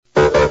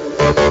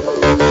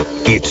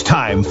It's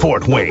time,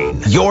 Fort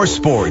Wayne. Your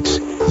sports,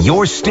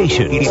 your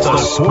station. It's the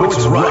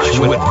Sports Rush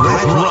with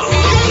Brett Rump.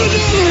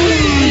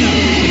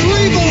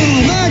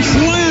 Max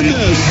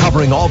Landis.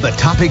 Covering all the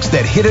topics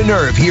that hit a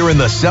nerve here in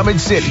the Summit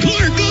City.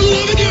 Clark,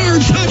 11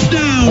 yards,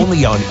 touchdown.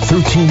 Only on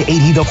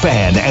 1380 The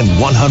Fan and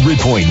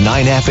 100.9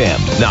 FM.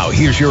 Now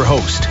here's your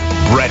host,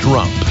 Brett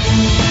Rump.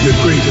 The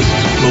greatest,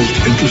 most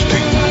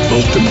interesting,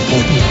 most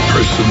important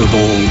person of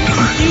all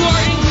time. You are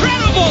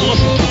incredible!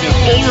 Listen to me,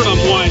 I'm older than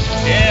I'm wise.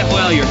 Yeah,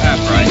 well, you're half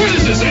right. What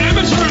is this,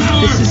 amateur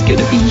hour? This is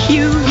gonna be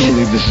huge. I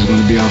believe this is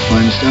going to be our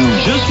finest hour.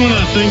 Just when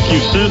I think you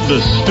said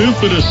the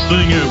stupidest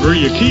thing ever,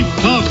 you keep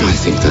talking. I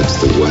think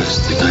that's the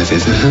worst thing I've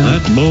ever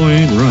heard. That boy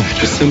ain't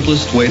right. The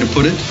simplest way to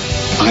put it,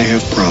 I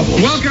have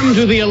problems. Welcome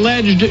to the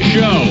alleged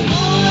show.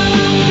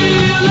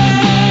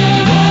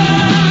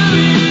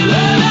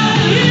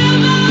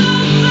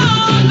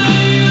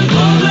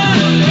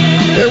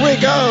 Here we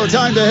go.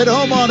 Time to hit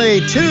home on a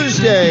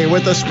Tuesday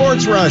with the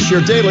Sports Rush,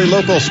 your daily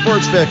local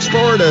sports fix,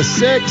 4 to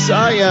 6.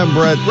 I am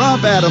Brett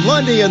Rump, Adam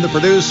Lundy in the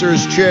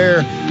producer's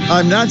chair.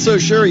 I'm not so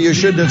sure you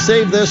shouldn't have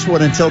saved this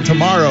one until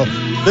tomorrow.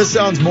 This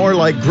sounds more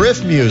like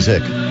Griff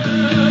music.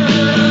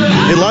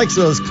 He likes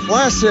those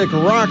classic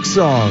rock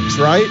songs,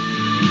 right?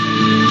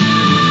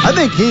 I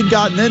think he'd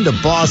gotten into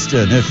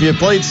Boston if you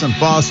played some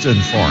Boston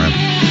for him.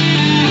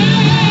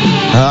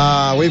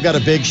 We've got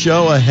a big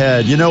show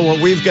ahead. You know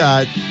what we've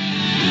got?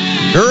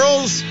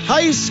 Girls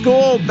high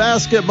school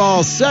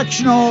basketball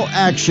sectional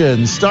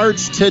action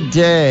starts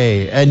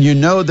today. And you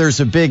know there's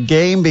a big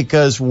game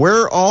because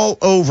we're all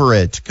over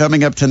it.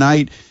 Coming up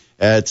tonight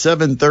at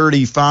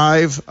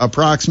 7:35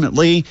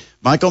 approximately,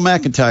 Michael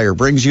McIntyre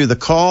brings you the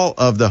call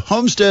of the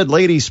Homestead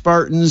Lady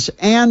Spartans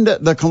and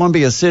the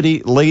Columbia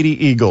City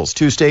Lady Eagles.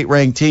 Two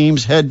state-ranked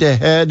teams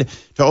head-to-head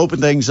to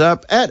open things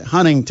up at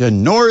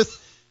Huntington North.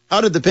 How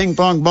did the ping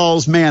pong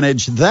balls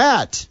manage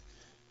that?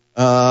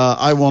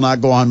 I will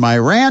not go on my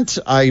rant.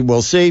 I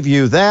will save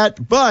you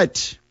that.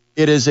 But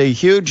it is a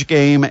huge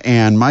game,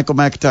 and Michael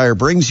McIntyre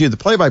brings you the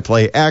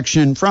play-by-play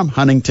action from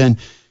Huntington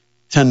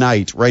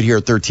tonight, right here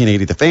at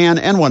 1380 The Fan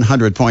and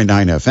 100.9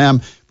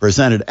 FM,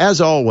 presented, as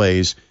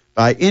always,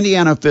 by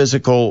Indiana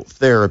Physical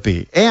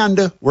Therapy.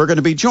 And we're going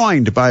to be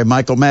joined by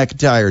Michael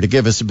McIntyre to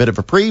give us a bit of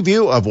a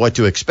preview of what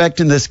to expect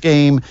in this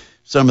game,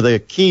 some of the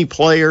key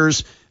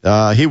players.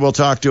 He will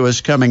talk to us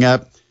coming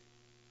up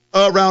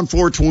around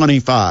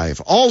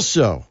 4:25.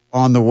 Also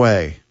on the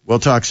way, we'll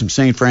talk some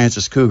St.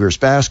 Francis Cougars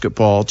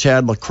basketball.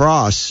 Chad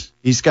Lacrosse,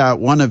 he's got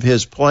one of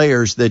his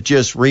players that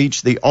just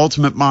reached the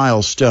ultimate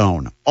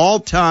milestone,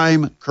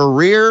 all-time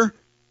career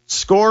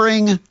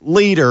scoring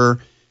leader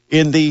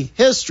in the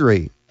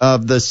history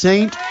of the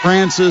St.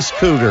 Francis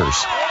Cougars.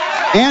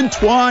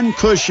 Antoine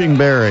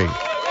Cushingberry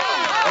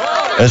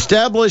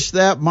established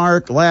that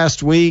mark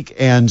last week,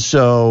 and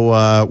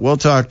so we'll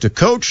talk to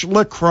Coach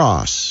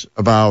Lacrosse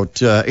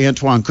about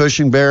Antoine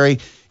Cushingberry.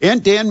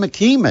 And Dan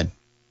McKeeman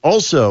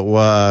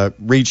also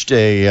reached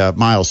a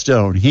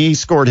milestone. He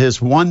scored his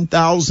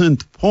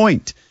 1,000th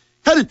point.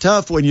 Kind of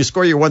tough when you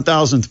score your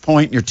 1,000th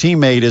point and your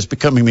teammate is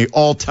becoming the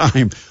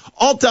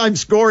all-time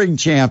scoring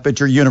champ at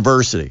your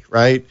university,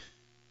 right?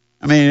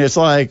 I mean, it's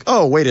like,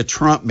 oh, way to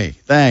trump me.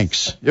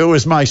 Thanks. It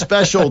was my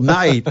special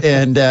night.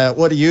 And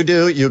what do?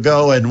 You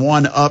go and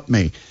one-up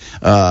me.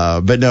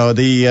 But no,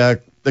 the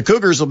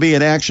Cougars will be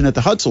in action at the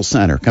Hutzel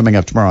Center coming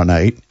up tomorrow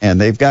night, and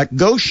they've got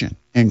Goshen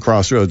in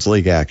Crossroads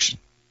League action.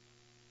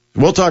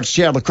 We'll talk to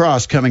Chad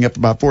Lacrosse coming up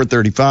about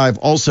 4:35.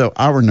 Also,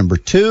 hour number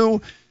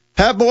 2,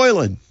 Pat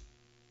Boylan,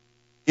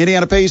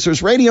 Indiana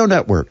Pacers Radio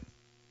Network.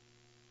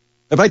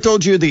 Have I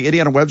told you the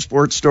Indiana Web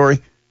Sports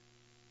story?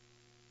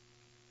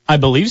 I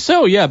believe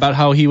so, yeah, about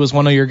how he was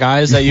one of your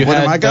guys that you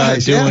had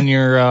doing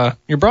your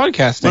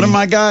broadcasting. One of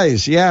my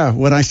guys, yeah.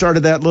 When I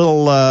started that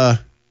little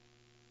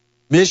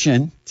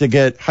mission to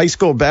get high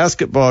school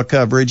basketball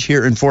coverage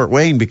here in Fort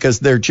Wayne because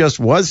there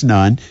just was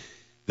none,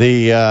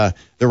 the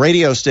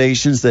radio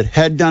stations that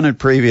had done it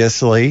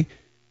previously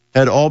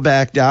had all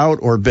backed out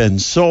or been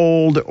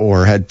sold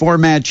or had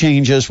format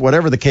changes,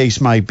 whatever the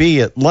case might be.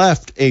 It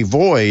left a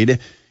void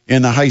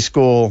in the high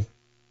school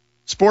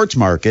sports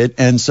market,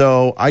 and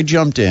so I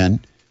jumped in,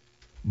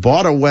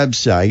 bought a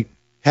website,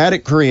 had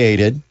it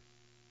created.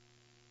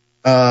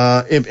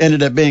 It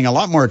ended up being a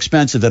lot more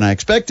expensive than I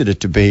expected it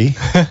to be.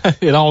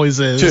 It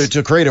always is.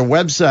 To create a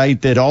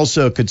website that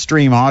also could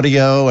stream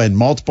audio and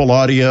multiple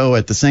audio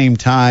at the same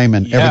time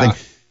and everything.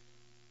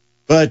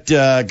 But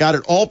got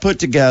it all put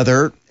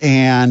together,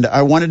 and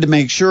I wanted to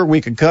make sure we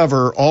could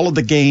cover all of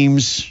the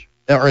games,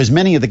 or as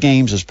many of the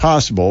games as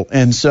possible.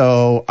 And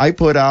so I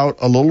put out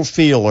a little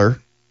feeler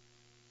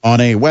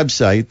on a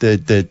website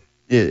that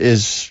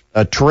is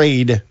a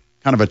trade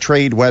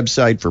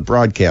website for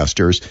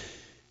broadcasters,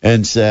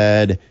 and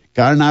said,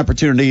 got an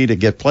opportunity to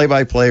get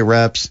play-by-play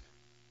reps.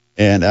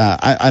 And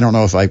I don't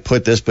know if I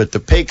put this, but the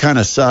pay kind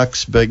of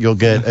sucks, but you'll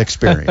get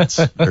experience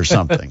or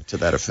something to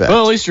that effect.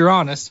 Well, at least you're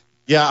honest.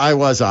 Yeah, I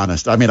was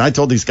honest. I mean, I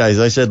told these guys,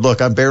 I said,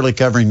 look, I'm barely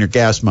covering your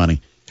gas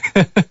money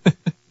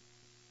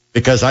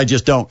because I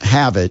just don't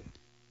have it.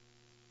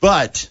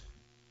 But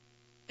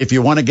if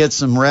you want to get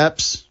some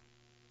reps,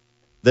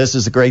 this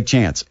is a great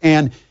chance.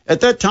 And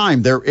at that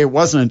time, it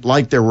wasn't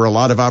like there were a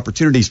lot of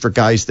opportunities for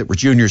guys that were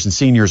juniors and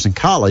seniors in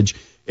college.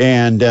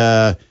 And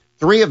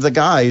 3 of the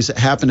guys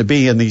happened to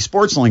be in the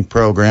SportsLink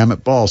program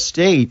at Ball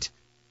State.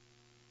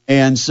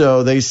 And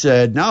so they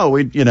said, no,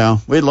 we'd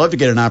love to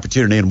get an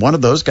opportunity. And one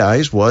of those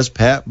guys was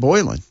Pat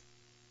Boylan.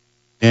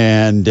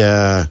 And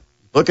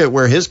look at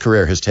where his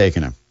career has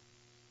taken him.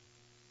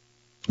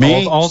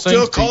 Me, all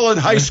still calling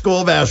high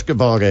school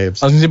basketball games.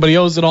 But he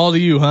owes it all to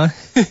you, huh?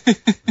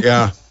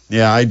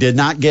 Yeah, I did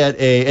not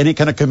get any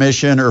kind of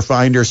commission or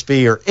finder's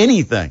fee or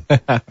anything.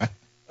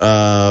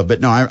 But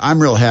no,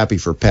 I'm real happy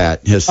for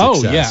Pat, his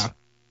success. Oh, yeah.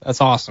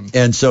 That's awesome.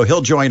 And so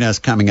he'll join us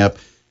coming up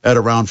at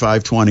around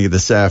 5:20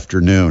 this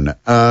afternoon.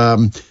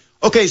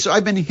 Okay, so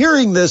I've been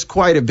hearing this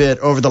quite a bit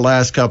over the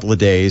last couple of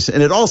days,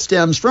 and it all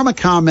stems from a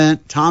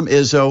comment Tom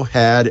Izzo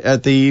had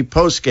at the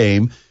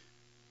postgame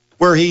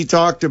where he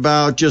talked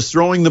about just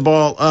throwing the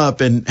ball up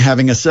and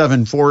having a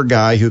 7'4"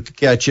 guy who could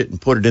catch it and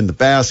put it in the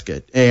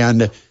basket.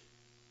 And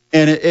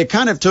it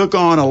kind of took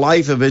on a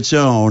life of its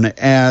own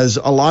as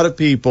a lot of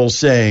people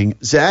saying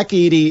Zach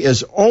Edey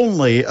is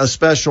only a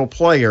special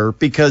player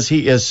because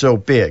he is so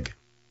big.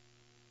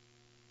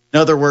 In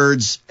other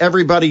words,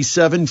 everybody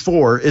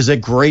 7'4" is a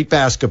great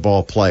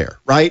basketball player,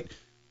 right?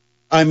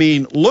 I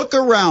mean, look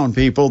around,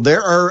 people.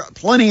 There are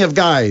plenty of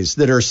guys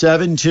that are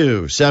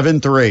 7'2",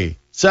 7'3",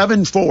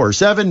 7'4",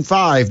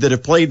 7'5" that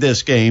have played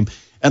this game,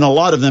 and a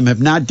lot of them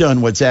have not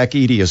done what Zach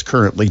Edey is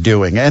currently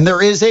doing. And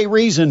there is a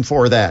reason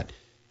for that.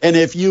 And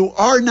if you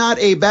are not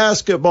a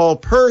basketball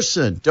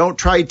person, don't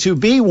try to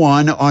be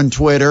one on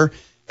Twitter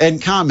and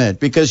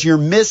comment, because you're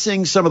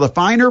missing some of the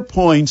finer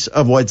points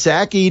of what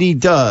Zach Edey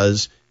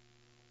does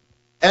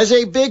as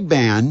a big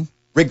man,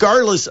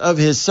 regardless of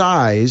his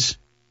size,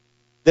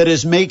 that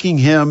is making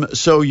him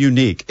so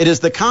unique. It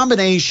is the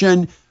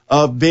combination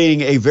of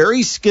being a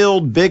very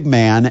skilled big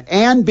man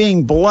and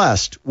being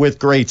blessed with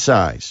great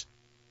size.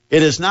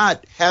 It is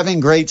not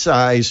having great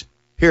size,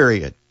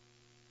 period.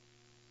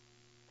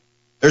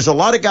 There's a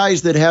lot of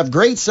guys that have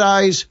great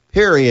size,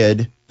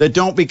 period, that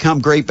don't become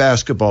great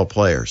basketball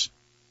players.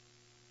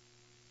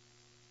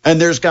 And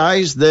there's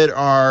guys that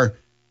are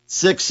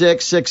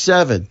 6'6",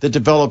 6'7", that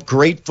develop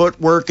great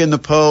footwork in the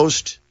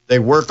post. They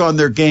work on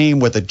their game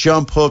with a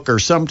jump hook or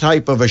some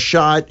type of a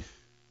shot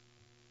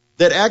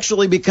that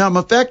actually become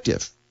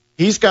effective.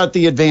 He's got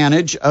the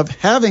advantage of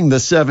having the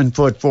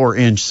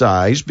 7'4"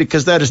 size,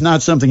 because that is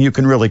not something you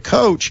can really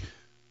coach.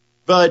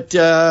 But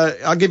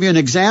I'll give you an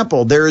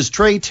example. There is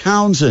Trey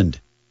Townsend,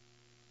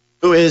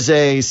 who is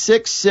a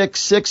 6'6",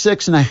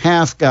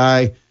 6'6.5"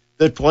 guy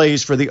that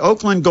plays for the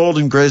Oakland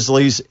Golden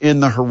Grizzlies in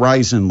the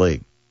Horizon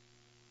League.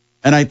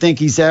 And I think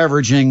he's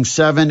averaging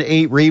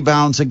 7-8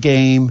 rebounds a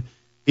game.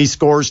 He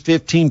scores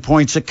 15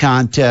 points a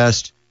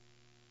contest.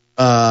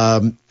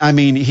 I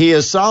mean, he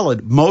is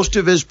solid. Most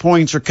of his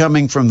points are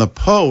coming from the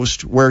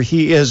post, where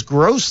he is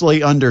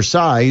grossly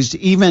undersized,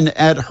 even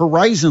at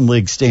Horizon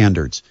League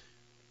standards.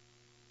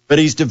 But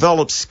he's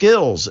developed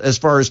skills as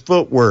far as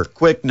footwork,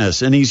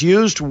 quickness, and he's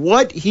used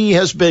what he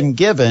has been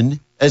given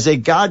as a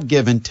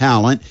God-given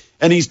talent,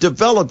 and he's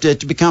developed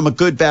it to become a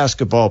good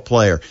basketball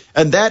player.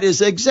 And that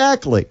is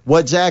exactly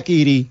what Zach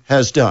Edey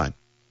has done.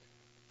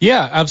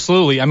 Yeah,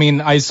 absolutely. I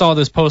mean, I saw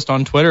this post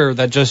on Twitter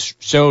that just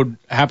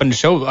happened to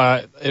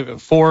show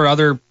 4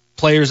 other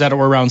players that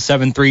were around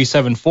 7'3",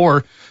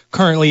 7'4",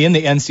 currently in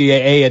the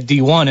NCAA at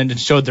D1, and it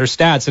showed their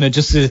stats. And it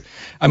just is,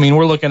 I mean,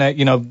 we're looking at,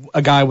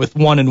 a guy with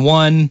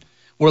 1-1.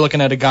 We're looking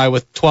at a guy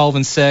with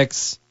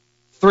 12-6,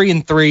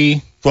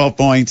 3-3, 12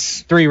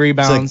 points, 3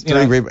 rebounds.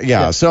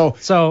 Yeah.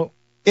 So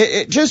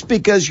it just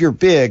because you're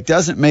big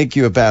doesn't make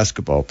you a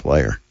basketball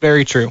player.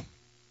 Very true.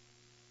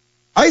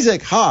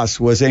 Isaac Haas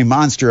was a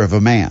monster of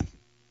a man,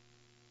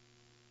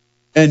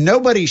 and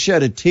nobody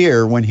shed a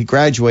tear when he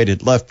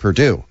graduated, left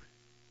Purdue.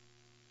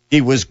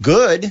 He was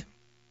good,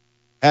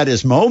 had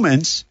his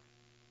moments,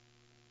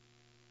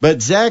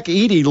 but Zach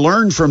Edey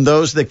learned from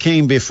those that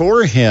came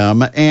before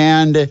him,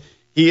 and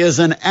he is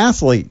an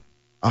athlete,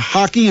 a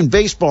hockey and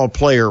baseball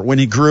player when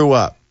he grew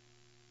up.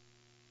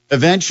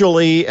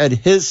 Eventually, at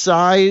his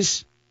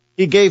size,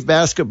 he gave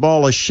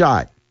basketball a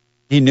shot.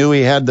 He knew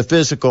he had the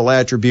physical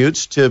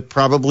attributes to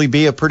probably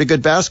be a pretty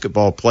good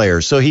basketball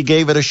player, so he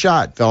gave it a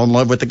shot, fell in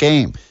love with the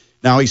game.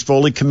 Now he's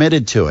fully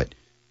committed to it,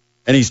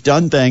 and he's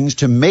done things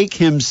to make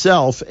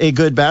himself a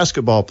good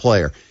basketball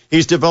player.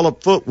 He's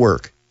developed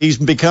footwork. He's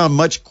become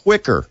much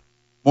quicker,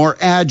 more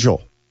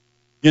agile.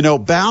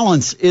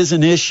 Balance is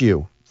an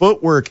issue.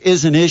 Footwork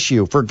is an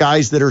issue for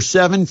guys that are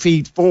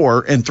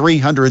 7'4" and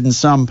 300 and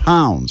some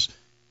pounds.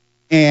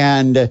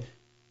 And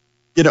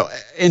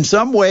in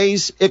some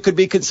ways, it could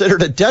be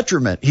considered a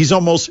detriment. He's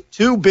almost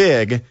too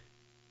big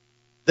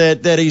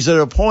that he's at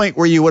a point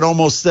where you would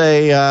almost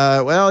say,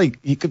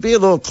 he could be a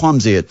little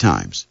clumsy at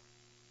times.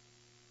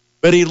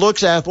 But he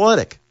looks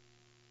athletic.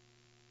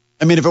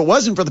 I mean, if it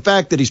wasn't for the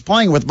fact that he's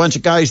playing with a bunch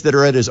of guys that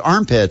are at his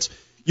armpits,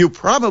 you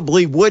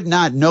probably would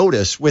not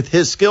notice with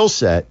his skill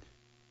set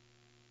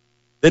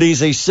that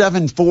he's a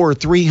 7'4",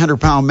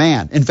 300-pound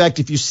man. In fact,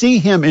 if you see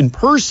him in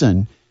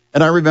person,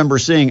 and I remember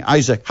seeing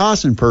Isaac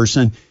Haas in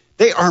person,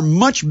 they are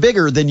much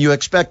bigger than you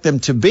expect them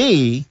to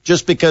be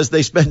just because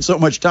they spend so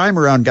much time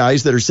around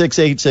guys that are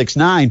 6'8",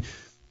 6'9".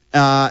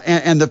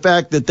 And the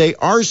fact that they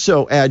are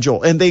so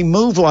agile and they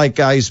move like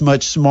guys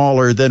much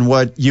smaller than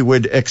what you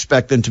would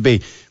expect them to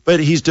be. But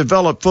he's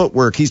developed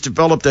footwork. He's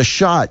developed a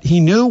shot. He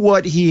knew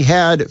what he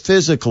had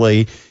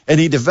physically, and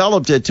he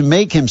developed it to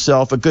make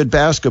himself a good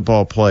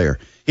basketball player.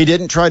 He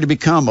didn't try to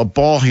become a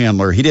ball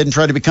handler. He didn't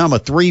try to become a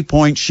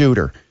three-point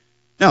shooter.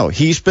 No,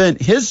 he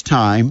spent his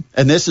time,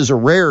 and this is a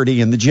rarity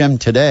in the gym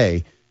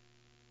today,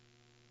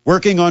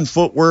 working on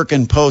footwork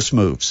and post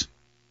moves.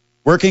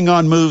 Working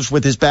on moves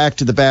with his back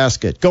to the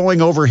basket,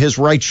 going over his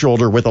right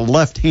shoulder with a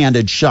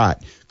left-handed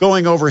shot,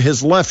 going over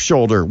his left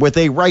shoulder with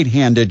a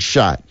right-handed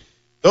shot.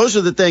 Those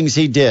are the things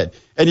he did.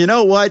 And you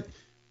know what?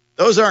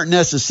 Those aren't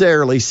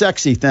necessarily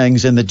sexy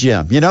things in the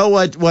gym. You know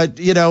what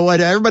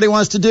everybody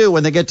wants to do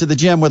when they get to the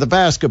gym with a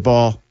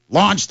basketball?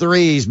 Launch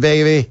threes,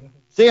 baby.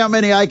 See how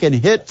many I can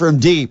hit from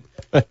deep.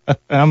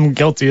 I'm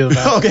guilty of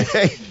that.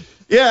 Okay.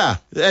 Yeah.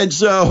 And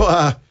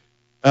so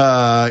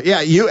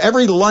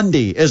every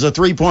Lundy is a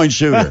three-point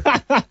shooter.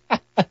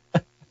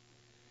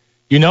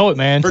 You know it,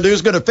 man.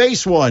 Purdue's going to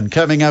face one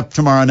coming up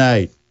tomorrow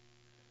night.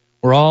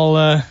 We're all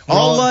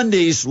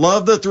Lundys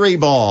love the three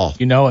ball.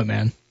 You know it,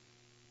 man.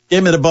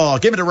 Give me the ball.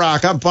 Give me the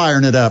rock. I'm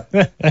firing it up.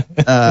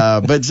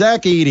 But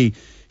Zach Edey,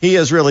 he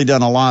has really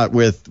done a lot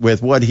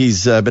with what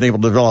he's been able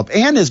to develop.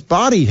 And his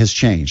body has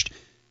changed.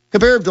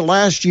 Compared to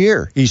last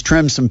year, he's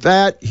trimmed some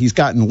fat. He's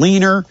gotten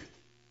leaner.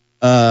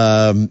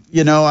 I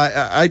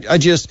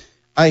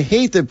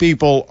hate that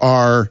people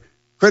are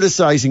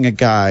criticizing a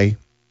guy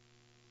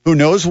who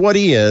knows what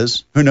he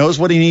is, who knows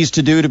what he needs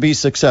to do to be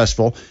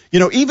successful. You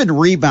know, even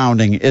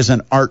rebounding is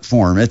an art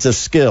form. It's a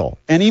skill.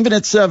 And even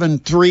at 7'3",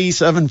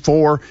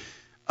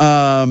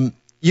 7'4",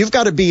 you've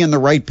got to be in the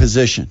right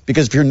position.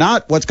 Because if you're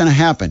not, what's going to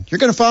happen? You're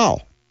going to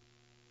foul.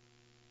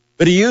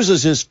 But he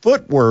uses his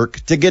footwork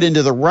to get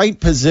into the right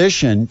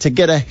position to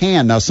get a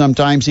hand. Now,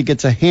 sometimes he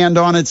gets a hand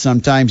on it.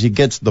 Sometimes he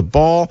gets the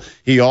ball.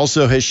 He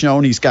also has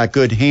shown he's got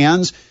good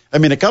hands. I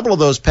mean, a couple of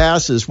those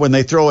passes when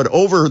they throw it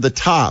over the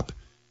top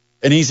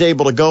and he's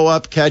able to go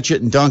up, catch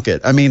it, and dunk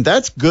it. I mean,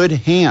 that's good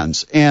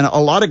hands. And a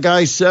lot of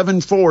guys,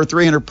 7'4",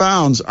 300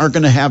 pounds, aren't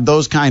going to have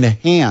those kind of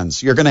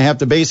hands. You're going to have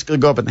to basically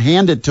go up and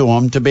hand it to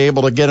them to be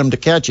able to get them to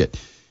catch it.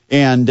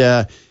 And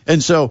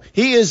so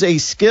he is a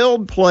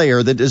skilled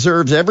player that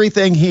deserves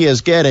everything he is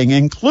getting,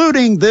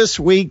 including this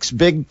week's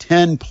Big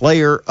Ten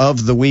Player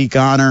of the Week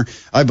honor.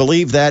 I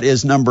believe that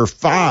is number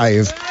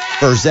 5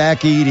 for Zach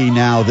Edey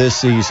now this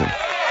season.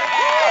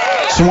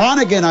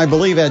 Swanigan, I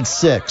believe, had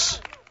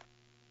 6.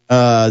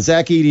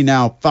 Zach Edey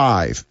now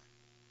 5.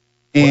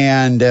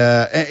 And,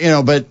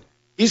 but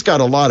he's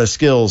got a lot of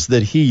skills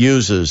that he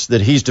uses,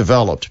 that he's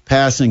developed,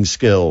 passing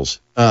skills,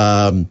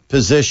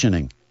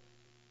 positioning.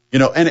 You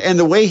know, and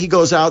the way he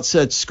goes out,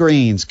 sets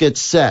screens, gets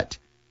set,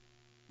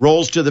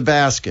 rolls to the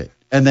basket,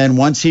 and then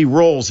once he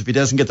rolls, if he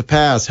doesn't get the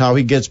pass, how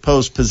he gets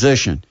post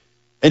position.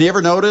 And you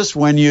ever notice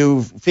when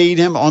you feed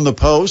him on the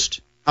post,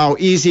 how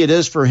easy it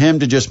is for him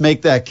to just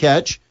make that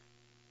catch?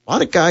 A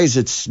lot of guys,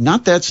 it's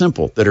not that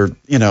simple that are,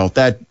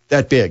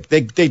 that big.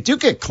 They do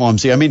get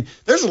clumsy. I mean,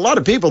 there's a lot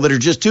of people that are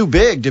just too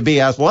big to be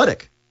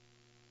athletic.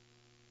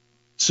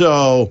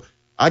 So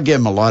I give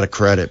him a lot of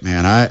credit,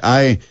 man.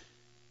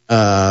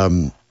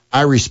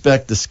 I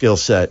respect the skill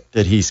set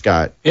that he's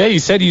got. Yeah, you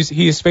said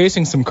he's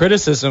facing some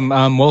criticism.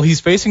 Well,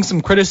 he's facing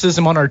some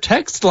criticism on our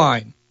text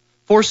line.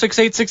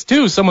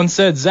 46862, someone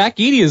said Zach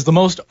Edey is the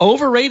most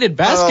overrated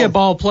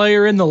basketball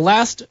player in the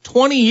last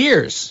 20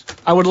 years.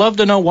 I would love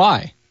to know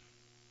why.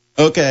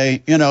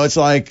 Okay, it's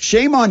like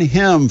shame on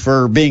him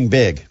for being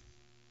big.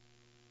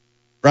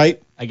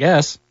 Right? I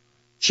guess.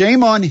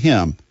 Shame on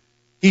him.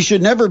 He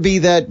should never be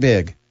that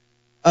big.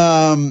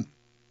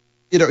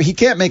 He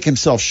can't make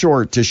himself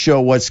short to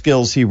show what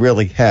skills he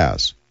really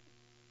has.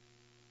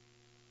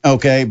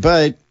 Okay,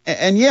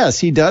 and yes,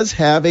 he does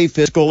have a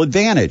physical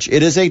advantage.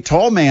 It is a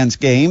tall man's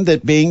game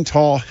that being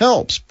tall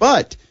helps,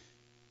 but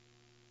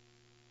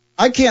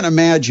I can't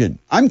imagine.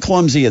 I'm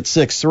clumsy at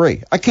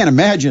 6'3". I can't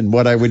imagine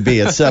what I would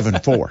be at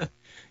 7'4".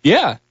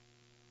 Yeah.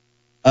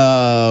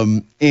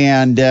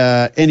 And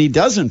he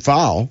doesn't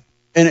foul.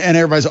 And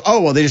everybody's,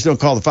 they just don't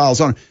call the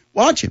fouls on him.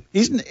 Watch him.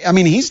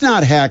 He's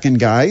not hacking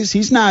guys.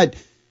 He's not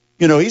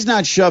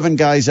shoving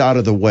guys out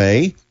of the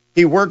way.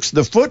 He works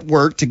the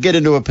footwork to get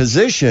into a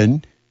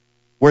position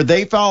where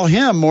they foul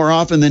him more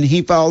often than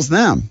he fouls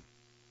them.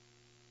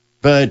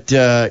 But,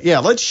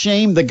 let's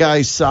shame the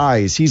guy's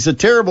size. He's a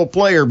terrible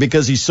player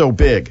because he's so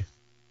big.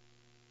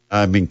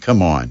 I mean,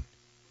 come on.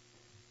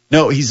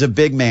 No, he's a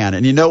big man.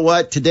 And you know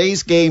what?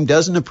 Today's game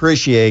doesn't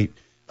appreciate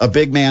a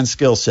big man's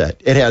skill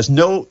set. It has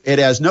no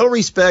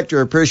respect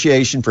or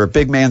appreciation for a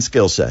big man's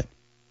skill set.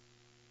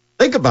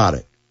 Think about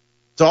it.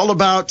 It's all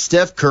about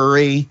Steph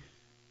Curry,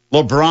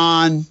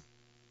 LeBron,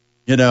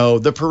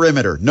 the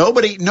perimeter.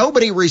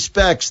 Nobody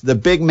respects the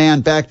big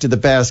man back to the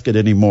basket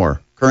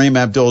anymore. Kareem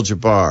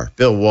Abdul-Jabbar,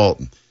 Bill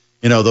Walton.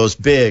 those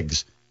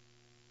bigs.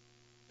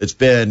 It's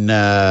been,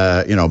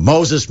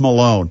 Moses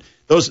Malone.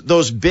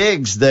 Those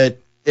bigs that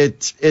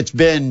it's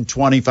been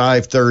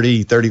 25,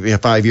 30,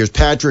 35 years.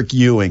 Patrick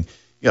Ewing,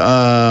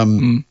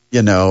 and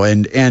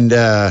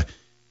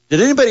did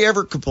anybody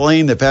ever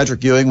complain that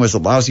Patrick Ewing was a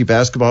lousy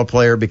basketball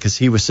player because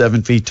he was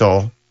 7 feet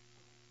tall?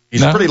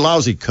 He's a pretty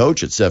lousy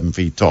coach at 7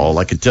 feet tall,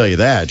 I can tell you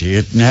that. He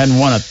hadn't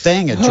won a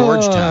thing at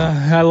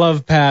Georgetown. I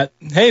love Pat.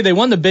 Hey, they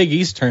won the Big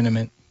East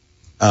tournament.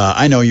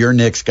 I know you're a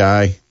Knicks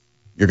guy.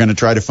 You're going to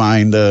try to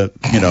find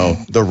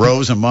the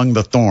rose among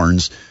the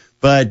thorns.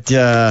 But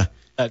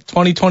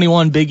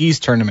 2021 Big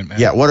East tournament, man.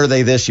 Yeah, what are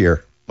they this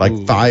year? Like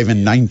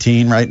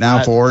 5-19 right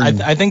now,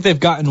 I think they've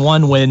gotten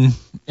one win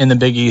in the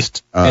Big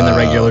East in the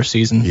regular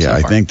season. Yeah, so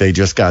I far. think they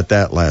just got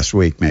that last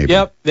week, maybe.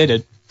 Yep, they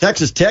did.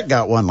 Texas Tech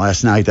got one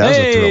last night. That was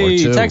a thriller,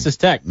 too. Texas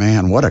Tech.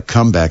 Man, what a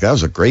comeback. That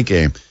was a great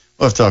game.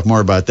 We'll have to talk more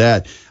about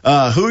that.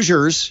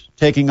 Hoosiers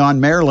taking on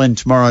Maryland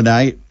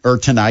tonight.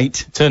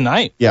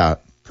 Tonight? Yeah.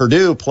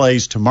 Purdue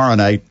plays tomorrow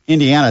night.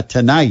 Indiana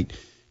tonight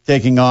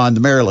taking on the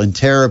Maryland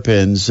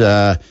Terrapins.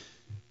 Indiana's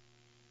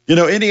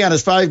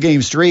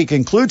 5-game streak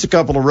includes a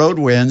couple of road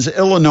wins,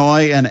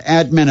 Illinois and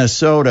at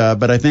Minnesota,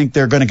 but I think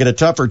they're going to get a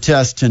tougher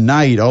test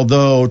tonight,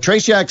 although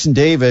Trace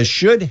Jackson-Davis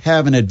should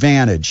have an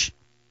advantage.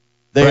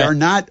 They are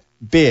not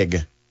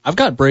big. I've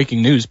got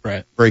breaking news,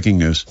 Brett. Breaking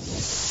news.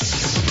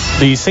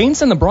 The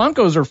Saints and the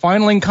Broncos are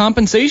filing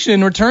compensation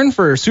in return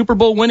for Super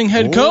Bowl winning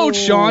head coach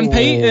Sean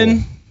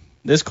Payton.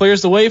 This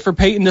clears the way for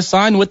Payton to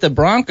sign with the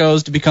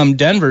Broncos to become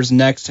Denver's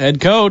next head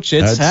coach.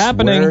 It's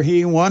happening. That's where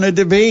he wanted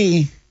to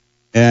be.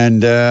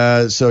 And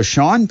so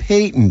Sean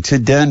Payton to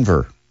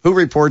Denver. Who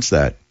reports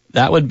that?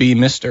 That would be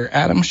Mr.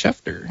 Adam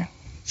Schefter.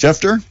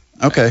 Schefter?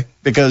 Okay.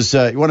 Because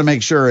you want to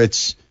make sure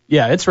it's...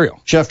 Yeah, it's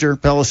real. Schefter,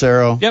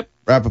 Pelissero, yep.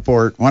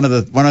 Rappaport, one of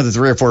the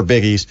 3 or 4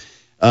 biggies.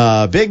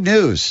 Big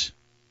news.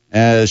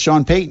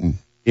 Sean Payton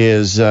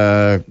is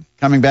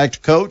coming back to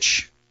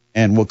coach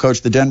and will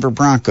coach the Denver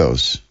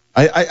Broncos.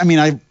 I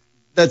mean,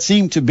 that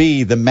seemed to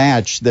be the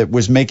match that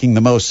was making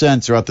the most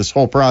sense throughout this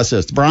whole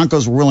process. The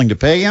Broncos were willing to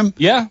pay him.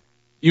 Yeah.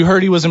 You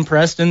heard he was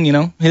impressed in,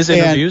 his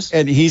interviews.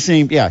 And he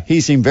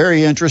seemed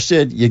very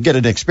interested. You get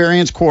an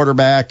experienced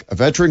quarterback, a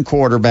veteran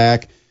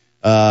quarterback.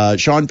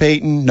 Sean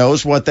Payton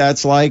knows what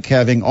that's like,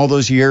 having all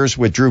those years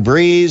with Drew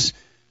Brees.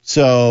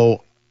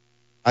 So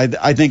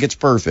I think it's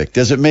perfect.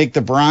 Does it make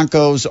the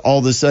Broncos all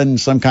of a sudden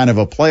some kind of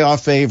a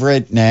playoff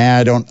favorite?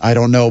 Nah, I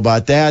don't know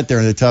about that. They're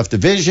in a tough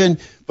division,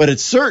 but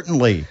it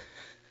certainly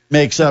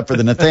makes up for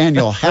the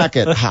Nathaniel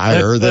Hackett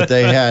hire that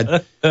they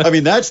had. I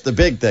mean, that's the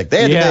big thing.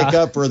 They had to make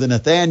up for the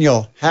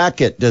Nathaniel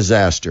Hackett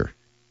disaster.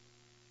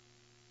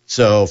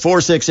 So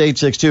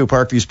 46862,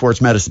 Parkview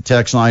Sports Medicine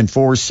text line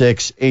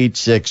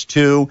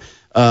 46862.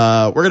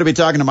 We're going to be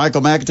talking to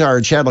Michael McIntyre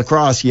and Chad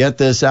Lacrosse yet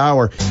this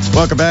hour.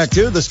 Welcome back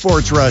to the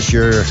Sports Rush,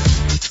 your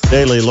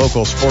daily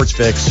local sports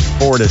fix,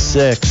 4 to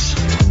 6.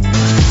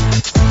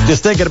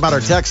 Just thinking about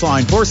our text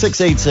line,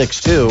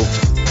 46862.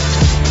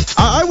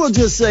 I will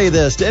just say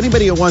this to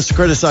anybody who wants to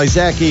criticize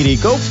Zach Edey,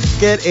 go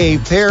get a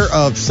pair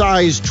of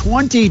size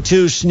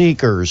 22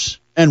 sneakers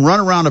and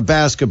run around a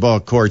basketball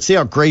court. See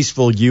how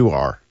graceful you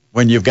are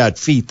when you've got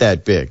feet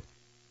that big.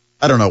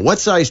 I don't know. What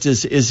size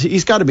is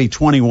he's got to be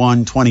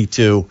 21,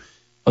 22.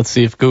 Let's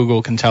see if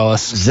Google can tell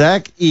us.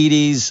 Zach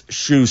Edey's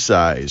shoe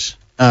size.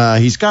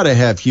 He's got to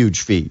have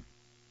huge feet.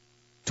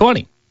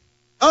 20.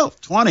 Oh,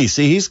 20.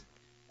 See, his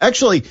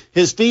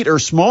feet are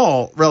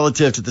small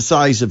relative to the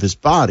size of his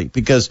body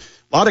because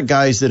a lot of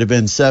guys that have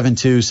been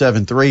 7'2",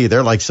 7'3",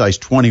 they're like size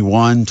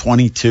 21,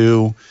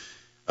 22.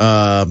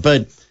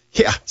 But,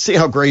 yeah, see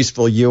how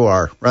graceful you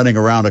are running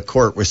around a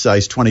court with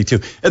size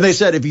 22. And they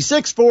said if he's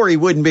 6'4", he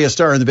wouldn't be a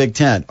star in the Big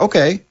Ten.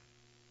 Okay.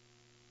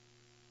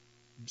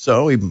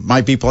 So he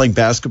might be playing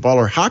basketball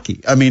or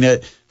hockey. I mean,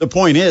 the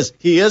point is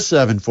he is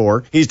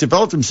 7'4". He's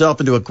developed himself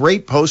into a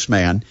great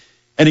postman.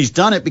 And he's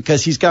done it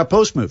because he's got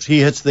post moves. He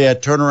hits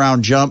that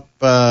turnaround jump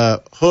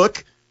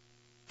hook,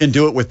 can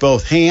do it with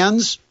both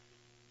hands.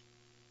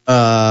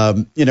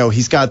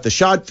 He's got the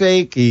shot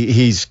fake.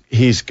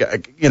 He's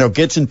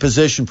gets in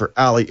position for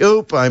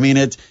alley-oop. I mean,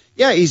 he's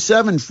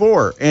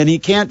 7'4", and he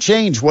can't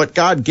change what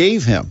God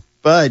gave him.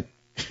 But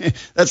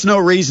that's no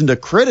reason to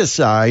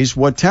criticize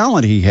what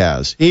talent he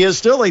has. He is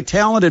still a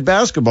talented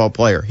basketball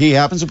player. He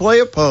happens to play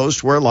a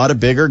post where a lot of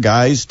bigger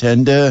guys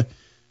tend to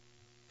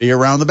be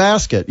around the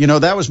basket.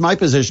 That was my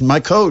position.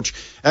 My coach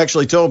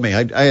actually told me.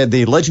 I had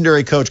the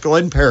legendary coach,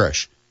 Glenn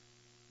Parrish.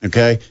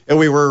 Okay. And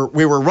we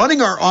were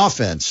running our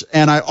offense,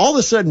 and I all of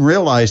a sudden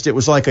realized it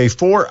was like a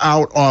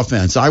 4-out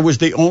offense. I was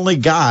the only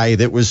guy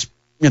that was,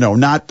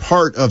 not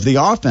part of the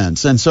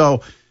offense. And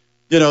so,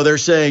 they're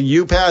saying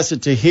you pass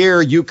it to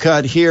here, you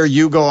cut here,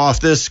 you go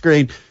off this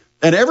screen,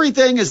 and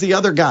everything is the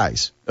other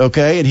guys.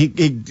 Okay. And he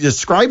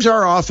describes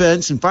our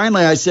offense. And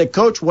finally I said,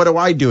 Coach, what do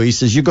I do? He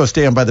says, you go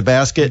stand by the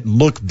basket and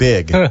look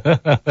big.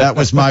 That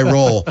was my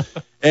role.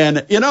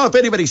 And, if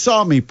anybody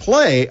saw me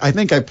play, I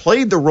think I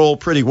played the role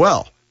pretty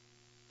well.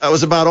 That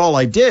was about all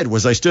I did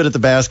was I stood at the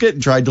basket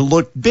and tried to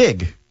look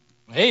big.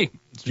 Hey,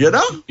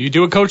 you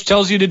do what Coach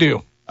tells you to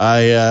do.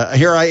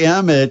 Here I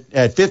am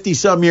at 50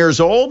 some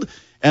years old,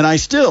 and I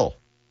still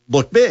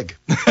look big.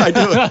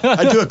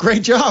 I do a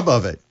great job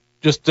of it.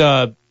 Just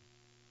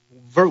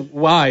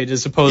wide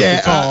as opposed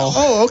to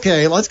tall.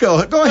 Okay. Let's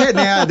go. Go ahead and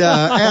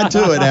add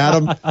to it,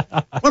 Adam.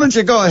 Why don't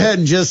you go ahead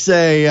and just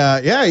say,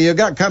 you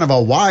got kind of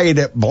a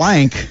wide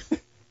blank.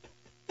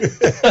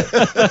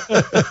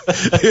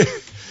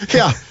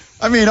 Yeah.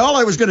 I mean, all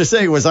I was going to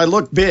say was I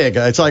look big.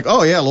 It's like, a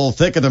little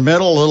thick in the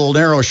middle, a little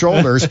narrow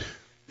shoulders.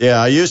 Yeah,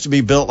 I used to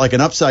be built like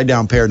an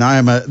upside-down pear. Now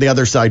I'm the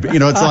other side. You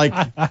know, it's like,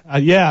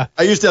 yeah.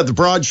 I used to have the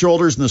broad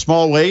shoulders and the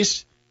small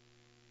waist.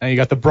 Now you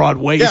got the broad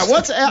waist. Yeah,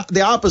 what's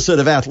the opposite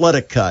of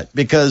athletic cut?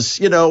 Because,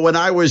 when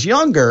I was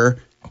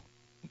younger,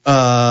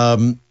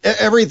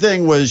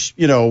 everything was,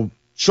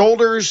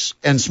 shoulders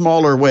and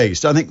smaller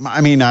waist.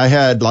 I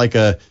had like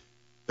a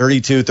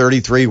 32,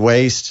 33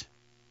 waist.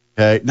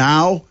 Okay,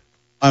 now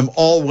I'm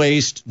all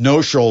waist,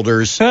 no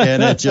shoulders,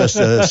 and it's just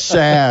a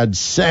sad,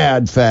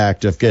 sad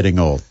fact of getting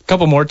old. A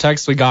couple more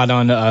texts we got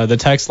on the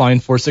text line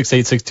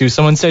 46862.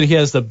 Someone said he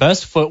has the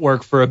best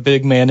footwork for a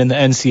big man in the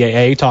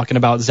NCAA, talking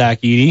about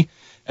Zach Edey.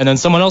 And then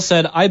someone else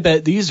said, I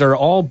bet these are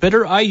all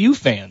bitter IU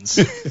fans.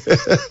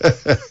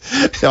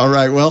 All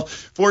right, well,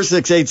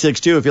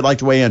 46862 if you'd like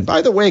to weigh in.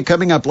 By the way,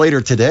 coming up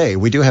later today,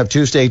 we do have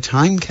Tuesday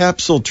Time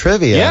Capsule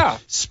Trivia. Yeah.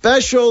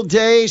 Special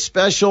day,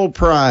 special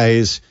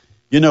prize.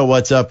 You know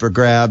what's up for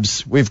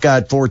grabs. We've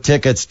got 4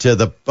 tickets to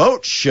the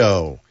boat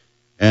show,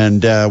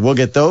 and we'll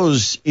get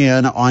those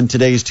in on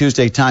today's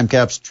Tuesday Time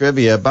Capsule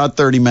Trivia, about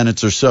 30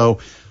 minutes or so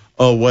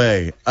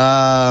away.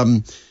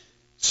 So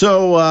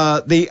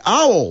the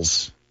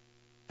Owls,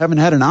 haven't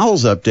had an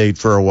Owls update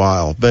for a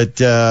while, but,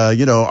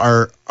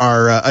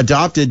 our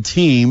adopted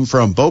team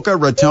from Boca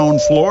Raton,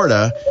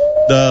 Florida,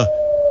 the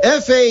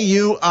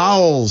FAU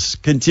Owls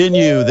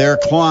continue their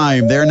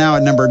climb. They're now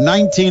at number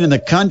 19 in the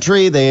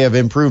country. They have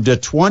improved to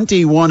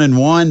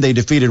 21-1. They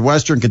defeated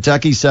Western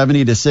Kentucky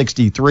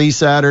 70-63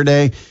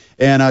 Saturday.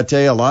 And I tell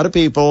you, a lot of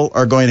people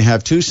are going to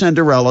have 2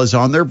 Cinderellas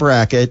on their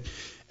bracket.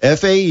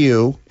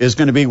 FAU is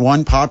going to be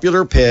one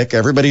popular pick.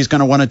 Everybody's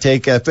going to want to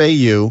take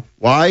FAU.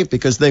 Why?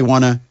 Because they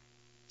want to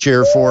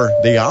cheer for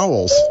the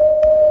Owls.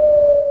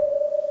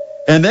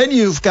 And then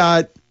you've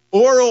got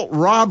Oral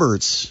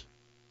Roberts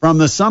from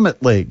the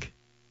Summit League.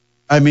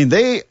 I mean,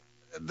 they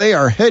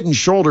are head and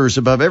shoulders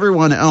above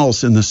everyone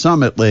else in the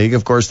Summit League.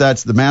 Of course,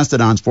 that's the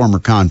Mastodon's former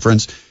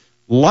conference.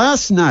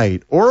 Last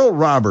night, Oral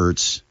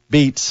Roberts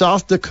beat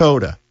South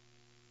Dakota,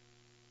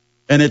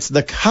 and it's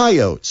the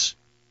Coyotes.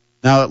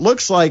 Now, it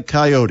looks like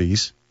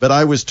Coyotes, but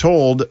I was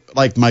told,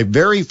 like my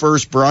very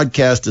first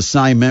broadcast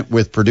assignment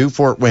with Purdue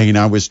Fort Wayne,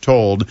 I was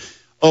told,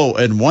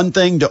 and one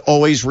thing to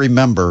always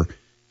remember,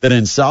 that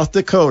in South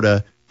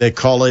Dakota, they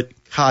call it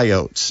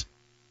Coyotes.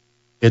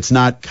 It's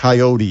not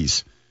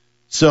Coyotes.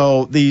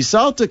 So the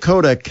South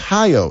Dakota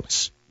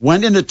Coyotes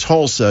went into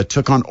Tulsa,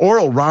 took on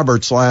Oral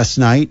Roberts last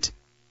night,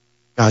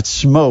 got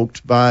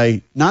smoked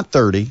by not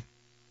 30,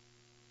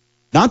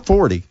 not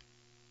 40,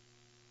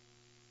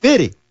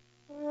 50.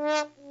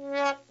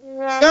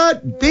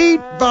 Got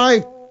beat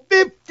by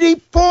 50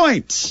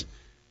 points.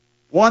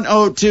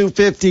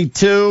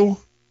 102-52.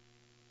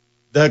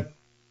 The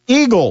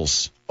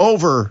Eagles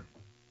over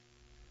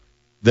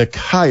the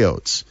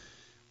Coyotes.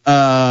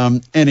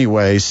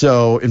 Anyway,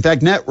 so in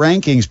fact, net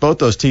rankings, both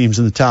those teams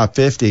in the top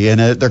 50, and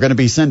they're going to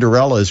be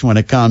Cinderellas when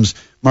it comes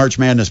March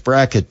Madness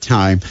bracket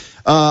time.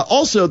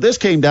 Also, this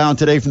came down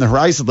today from the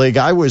Horizon League.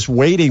 I was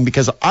waiting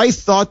because I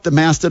thought the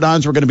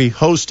Mastodons were going to be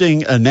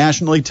hosting a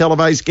nationally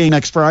televised game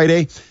next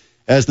Friday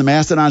as the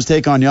Mastodons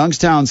take on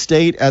Youngstown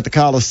State at the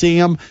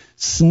Coliseum,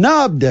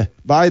 snubbed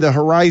by the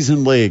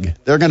Horizon League.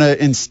 They're going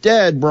to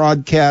instead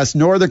broadcast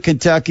Northern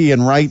Kentucky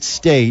and Wright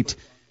State.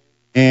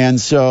 And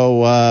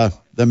so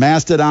the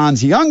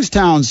Mastodons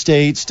Youngstown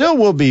State still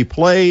will be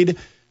played,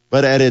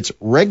 but at its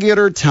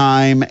regular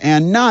time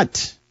and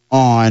not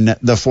on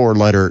the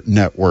 4-letter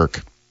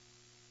network.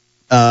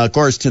 Of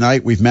course,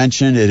 tonight we've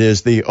mentioned it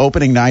is the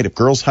opening night of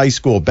girls high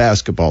school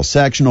basketball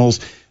sectionals.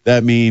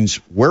 That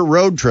means we're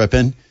road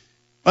tripping.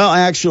 Well,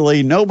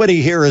 actually,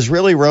 nobody here is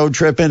really road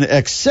tripping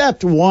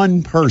except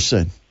one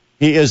person.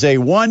 He is a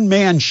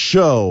one-man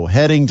show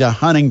heading to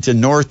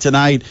Huntington North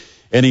tonight,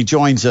 and he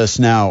joins us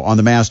now on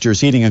the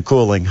Masters Heating and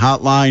Cooling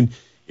Hotline.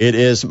 It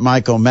is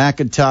Michael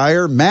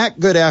McIntyre. Mac,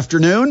 good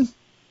afternoon.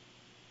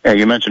 Yeah,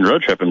 you mentioned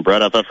road tripping,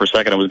 Brett. I thought for a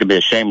second it was going to be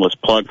a shameless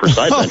plug for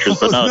Side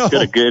Ventures, but no,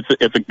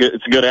 it's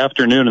a good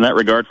afternoon in that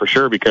regard for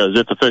sure, because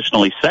it's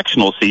officially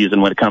sectional season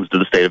when it comes to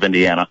the state of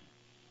Indiana.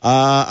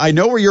 I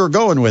know where you were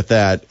going with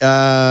that.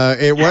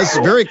 It was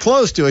very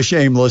close to a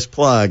shameless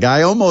plug.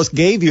 I almost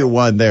gave you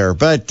one there,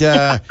 but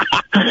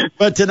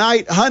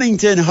tonight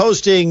Huntington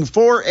hosting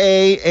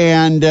 4A,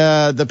 and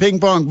the ping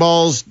pong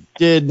balls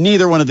did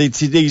neither one of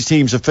these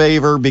teams a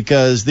favor,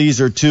 because these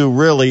are two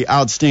really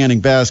outstanding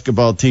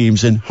basketball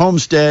teams in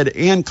Homestead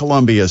and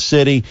Columbia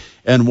City,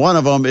 and one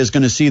of them is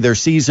going to see their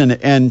season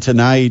end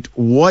tonight.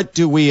 What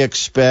do we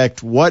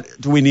expect? What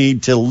do we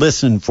need to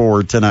listen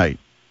for tonight?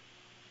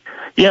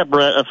 Yeah,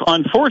 Brett,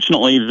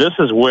 unfortunately, this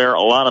is where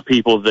a lot of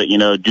people that,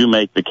 do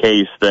make the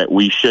case that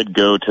we should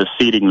go to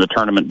seeding the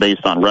tournament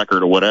based on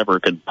record or whatever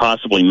could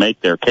possibly make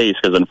their case,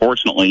 because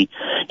unfortunately,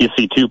 you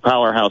see two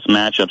powerhouse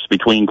matchups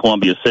between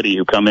Columbia City,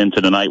 who come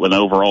into the night with an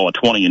overall of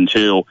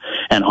 20-2,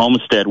 and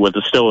Homestead with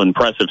a still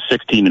impressive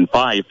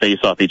 16-5 face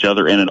off each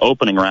other in an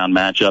opening round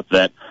matchup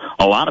that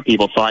a lot of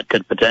people thought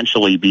could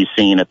potentially be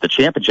seen at the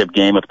championship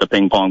game if the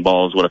ping pong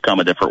balls would have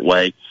come a different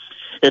way.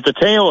 It's a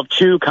tale of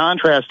two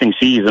contrasting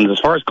seasons. As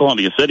far as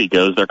Columbia City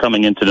goes, they're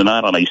coming into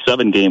tonight on a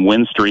 7-game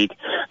win streak.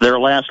 Their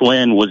last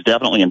win was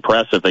definitely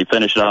impressive. They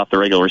finished off the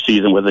regular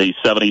season with a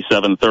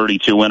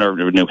 77-32 win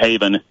over New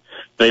Haven.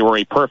 They were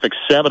a perfect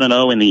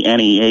 7-0 in the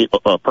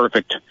NE8,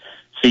 perfect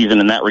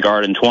season in that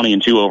regard, and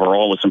 20-2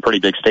 overall with some pretty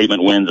big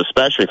statement wins,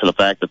 especially for the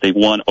fact that they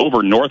won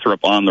over Northrop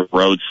on the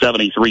road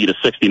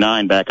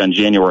 73-69 back on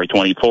January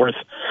 24th.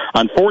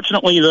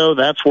 Unfortunately, though,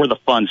 that's where the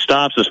fun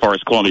stops as far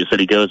as Columbia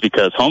City goes,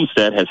 because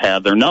Homestead has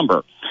had their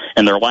number.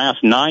 In their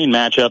last 9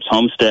 matchups,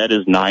 Homestead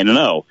is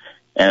 9-0.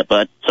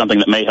 But something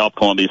that may help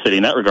Columbia City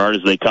in that regard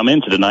is they come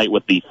into tonight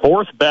with the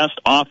 4th best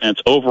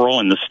offense overall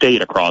in the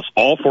state across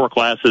all 4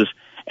 classes,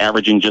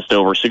 averaging just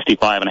over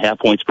 65.5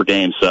 points per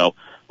game. So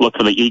look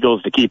for the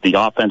Eagles to keep the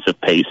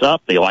offensive pace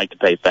up. They like to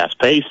play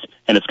fast-paced,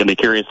 and it's going to be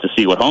curious to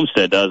see what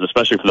Homestead does,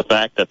 especially for the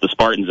fact that the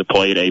Spartans have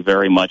played a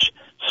very much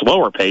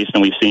slower pace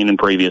than we've seen in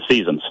previous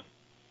seasons.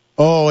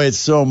 Oh, it's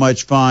so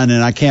much fun,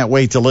 and I can't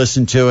wait to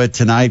listen to it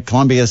tonight.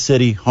 Columbia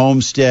City,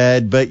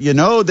 Homestead. But,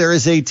 there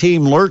is a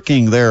team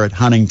lurking there at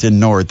Huntington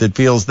North that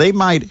feels they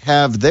might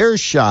have their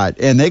shot,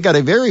 and they got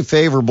a very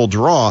favorable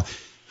draw.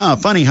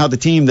 Funny how the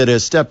team that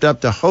has stepped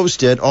up to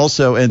host it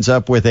also ends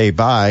up with a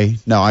bye.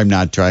 No, I'm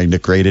not trying to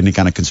create any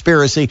kind of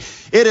conspiracy.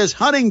 It is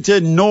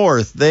Huntington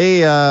North.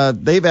 They've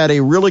had a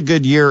really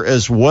good year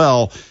as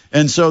well.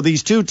 And so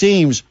these two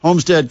teams,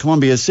 Homestead,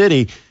 Columbia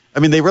City,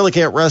 they really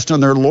can't rest on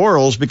their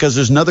laurels because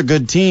there's another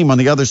good team on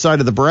the other side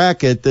of the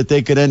bracket that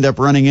they could end up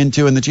running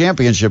into in the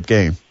championship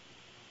game.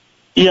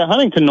 Yeah,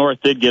 Huntington North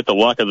did get the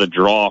luck of the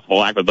draw, for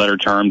lack of a better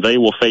term. They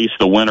will face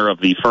the winner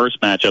of the first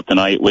matchup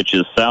tonight, which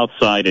is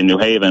Southside and New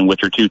Haven,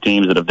 which are two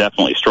teams that have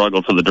definitely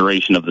struggled for the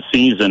duration of the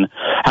season.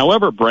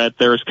 However, Brett,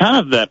 there's kind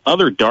of that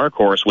other dark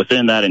horse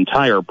within that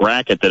entire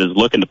bracket that is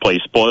looking to play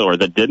spoiler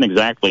that didn't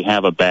exactly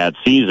have a bad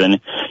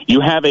season.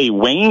 You have a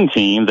Wayne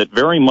team that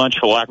very much,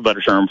 for lack of a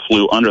better term,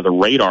 flew under the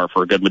radar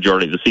for a good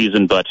majority of the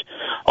season, but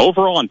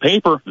overall on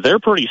paper, they're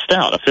pretty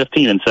stout, a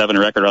 15-7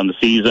 record on the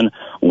season.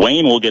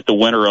 Wayne will get the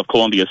winner of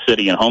Columbia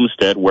City and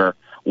Homestead, where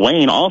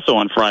Wayne also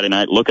on Friday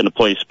night looking to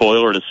play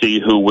spoiler to see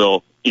who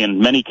will, in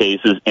many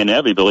cases,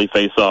 inevitably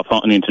face off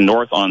Huntington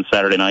North on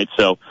Saturday night.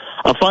 So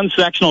a fun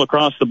sectional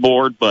across the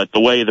board, but the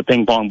way the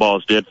ping pong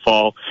balls did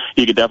fall,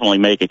 you could definitely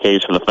make a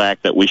case for the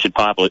fact that we should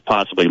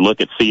possibly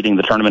look at seeding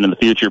the tournament in the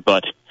future.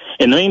 But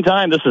in the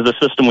meantime, this is the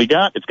system we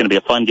got. It's going to be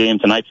a fun game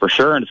tonight for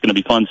sure, and it's going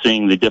to be fun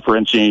seeing the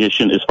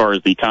differentiation as far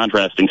as the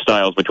contrasting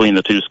styles between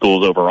the two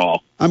schools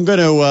overall. I'm going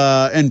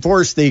to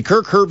enforce the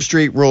Kirk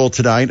Herbstreit rule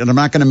tonight, and I'm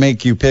not going to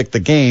make you pick the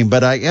game,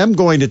 but I am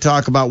going to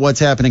talk about what's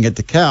happening at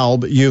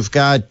DeKalb. You've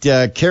got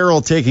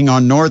Carroll taking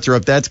on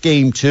Northrop. That's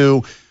game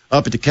 2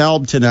 up at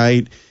DeKalb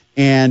tonight,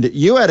 and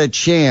you had a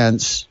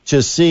chance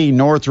to see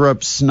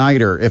Northrop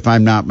Snyder, if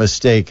I'm not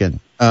mistaken,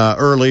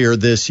 earlier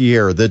this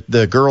year,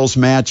 the girls'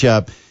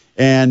 matchup.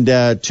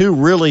 And two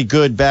really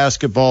good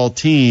basketball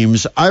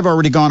teams. I've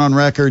already gone on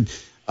record.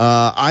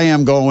 I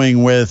am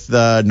going with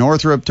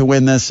Northrop to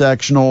win this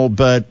sectional.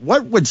 But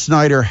what would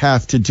Snyder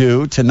have to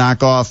do to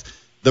knock off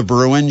the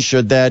Bruins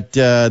should that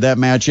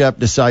matchup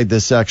decide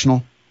this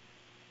sectional?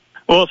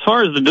 Well, as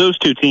far as those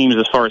two teams,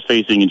 as far as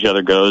facing each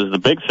other goes, the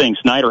big thing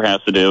Snyder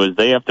has to do is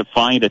they have to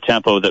find a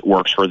tempo that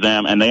works for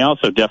them, and they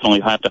also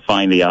definitely have to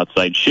find the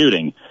outside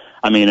shooting.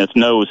 It's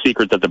no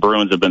secret that the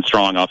Bruins have been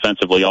strong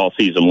offensively all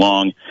season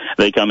long.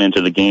 They come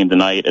into the game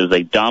tonight as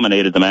they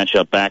dominated the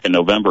matchup back in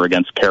November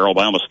against Carroll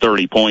by almost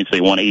 30 points. They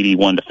won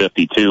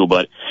 81-52.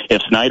 But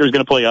if Snyder's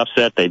going to play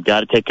upset, they've got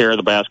to take care of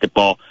the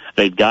basketball.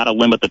 They've got to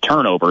limit the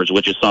turnovers,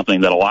 which is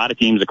something that a lot of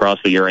teams across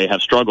the area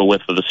have struggled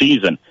with for the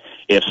season.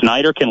 If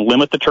Snyder can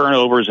limit the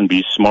turnovers and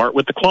be smart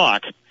with the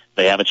clock,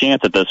 they have a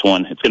chance at this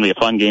one. It's going to be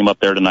a fun game up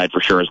there tonight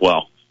for sure as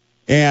well.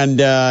 And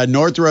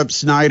Northrop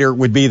Snyder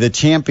would be the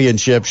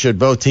championship should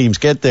both teams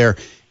get there.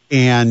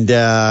 And,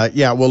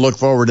 we'll look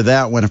forward to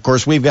that one. Of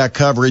course, we've got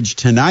coverage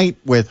tonight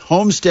with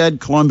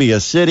Homestead, Columbia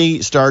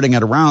City, starting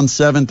at around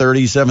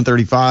 7:30,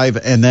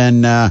 7:35. And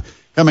then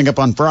coming up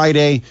on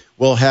Friday,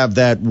 we'll have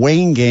that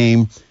Wayne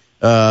game.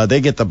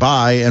 They get the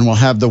bye, and we'll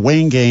have the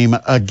Wayne game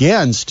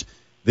against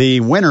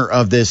the winner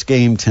of this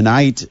game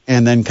tonight.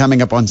 And then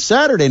coming up on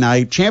Saturday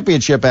night,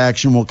 championship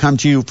action will come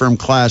to you from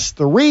Class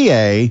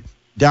 3A.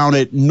 Down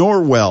at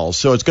Norwell.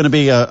 So it's going to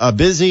be a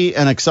busy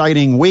and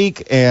exciting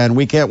week, and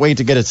we can't wait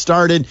to get it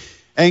started.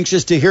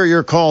 Anxious to hear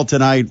your call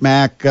tonight,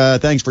 Mac.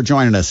 Thanks for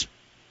joining us.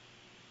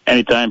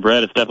 Anytime,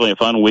 Brett. It's definitely a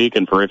fun week,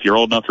 and if you're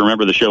old enough to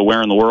remember the show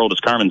Where in the World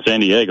is Carmen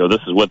Sandiego,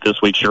 this is what this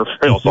week sure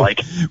feels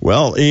like.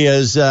 Well,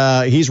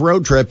 he's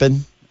road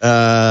tripping.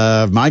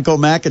 Michael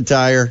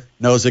McIntyre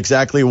knows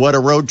exactly what a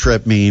road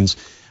trip means.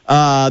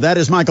 That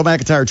is Michael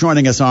McIntyre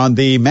joining us on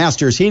the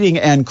Masters Heating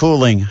and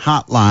Cooling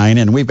Hotline.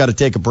 And we've got to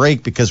take a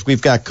break because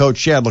we've got Coach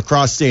Chad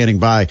Lacrosse standing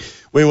by.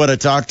 We want to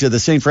talk to the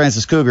St.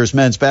 Francis Cougars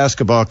men's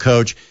basketball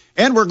coach,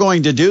 and we're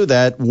going to do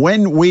that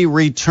when we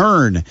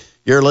return.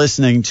 You're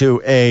listening to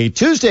a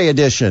Tuesday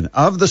edition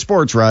of the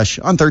Sports Rush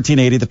on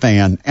 1380 The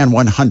Fan and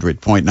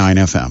 100.9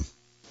 FM.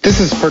 This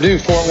is Purdue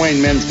Fort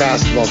Wayne men's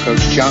basketball coach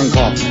John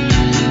Kaufman,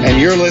 and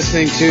you're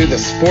listening to the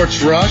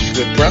Sports Rush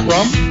with Brett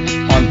Rump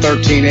on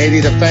 1380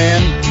 The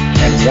Fan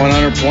and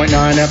 100.9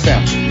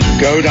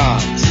 FM. Go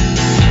Dons!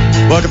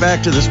 Welcome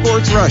back to the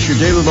Sports Rush, your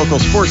daily local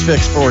sports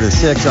fix 4 to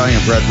 6. I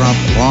am Brett Rump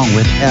along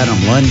with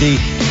Adam Lundy.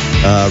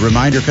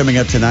 Reminder coming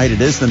up tonight, it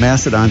is the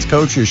Mastodons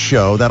Coaches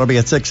Show. That'll be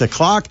at 6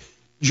 o'clock.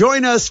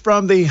 Join us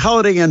from the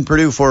Holiday Inn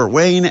Purdue Fort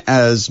Wayne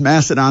as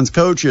Mastodons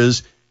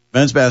coaches.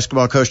 Men's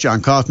basketball coach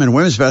John Kaufman,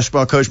 women's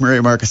basketball coach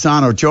Maria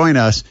Marquesano join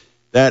us.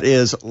 That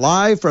is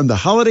live from the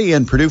Holiday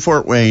Inn Purdue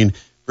Fort Wayne,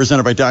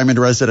 presented by Diamond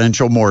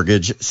Residential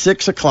Mortgage,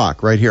 6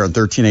 o'clock right here on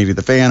 1380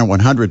 The Fan and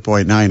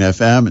 100.9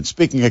 FM. And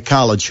speaking of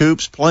college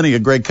hoops, plenty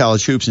of great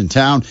college hoops in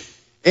town.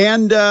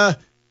 And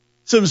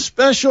some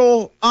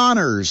special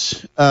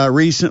honors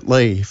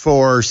recently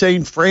for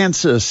St.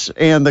 Francis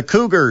and the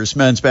Cougars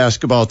men's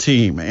basketball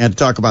team. And to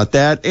talk about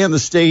that and the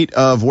state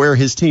of where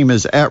his team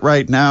is at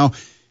right now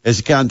as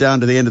you count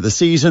down to the end of the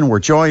season, we're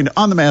joined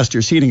on the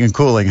Masters Heating and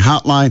Cooling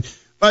Hotline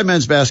by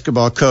men's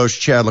basketball coach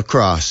Chad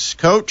Lacrosse.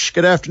 Coach,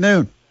 good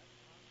afternoon.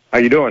 How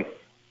you doing?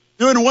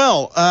 Doing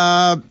well.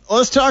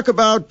 Let's talk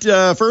about,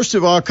 first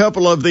of all, a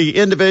couple of the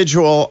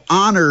individual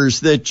honors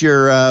that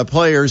your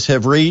players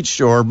have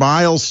reached or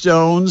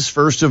milestones.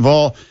 First of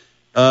all,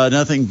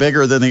 nothing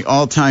bigger than the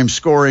all-time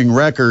scoring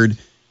record.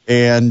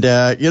 And,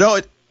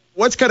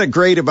 what's kind of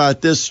great about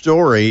this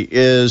story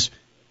is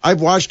I've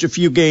watched a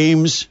few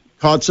games,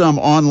 caught some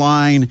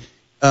online.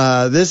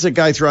 This is a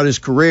guy throughout his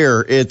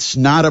career. It's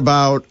not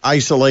about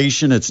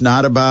isolation. It's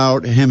not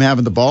about him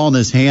having the ball in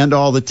his hand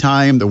all the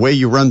time, the way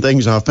you run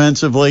things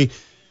offensively.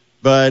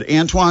 But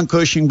Antoine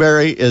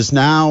Cushingberry is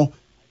now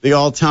the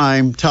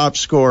all-time top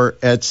scorer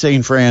at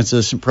St.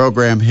 Francis in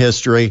program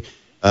history.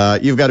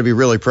 You've got to be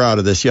really proud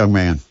of this young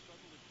man.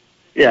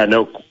 Yeah,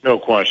 no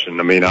question.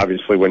 I mean,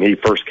 obviously when he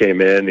first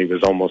came in, he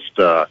was almost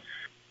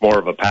more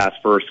of a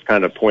pass-first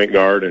kind of point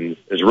guard and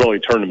has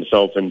really turned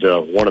himself into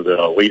one of the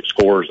elite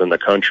scorers in the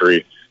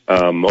country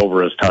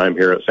over his time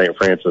here at St.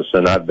 Francis.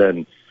 And I've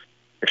been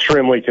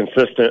extremely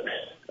consistent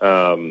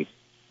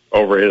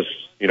over his,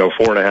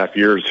 4.5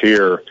 years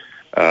here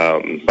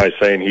by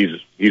saying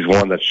he's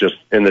one that's just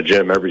in the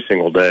gym every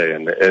single day.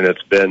 And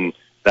it's been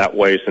that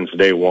way since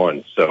day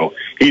one. So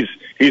he's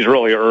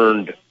really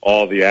earned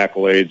all the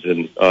accolades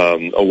and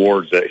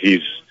awards that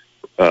he's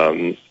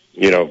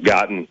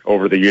gotten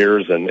over the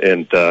years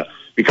and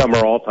become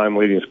our all-time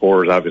leading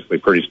scorer is obviously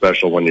pretty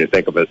special when you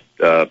think of it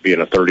being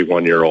a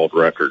 31-year-old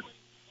record.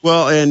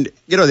 Well, and,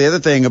 the other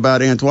thing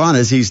about Antoine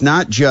is he's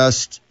not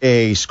just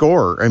a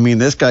scorer. I mean,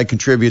 this guy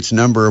contributes a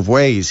number of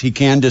ways. He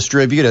can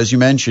distribute, as you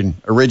mentioned,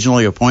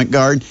 originally a point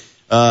guard,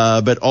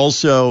 but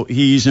also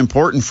he's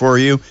important for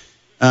you,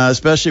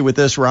 especially with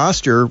this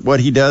roster,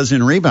 what he does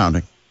in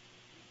rebounding.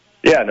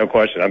 Yeah, no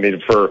question. I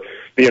mean, for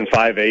being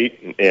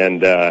 5'8",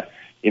 and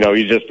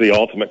he's just the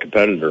ultimate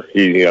competitor.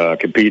 He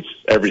competes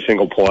every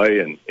single play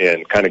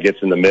and kind of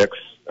gets in the mix,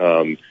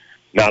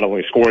 not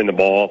only scoring the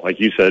ball, like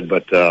you said,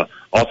 but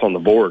also on the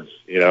boards,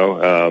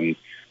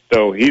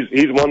 So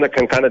he's one that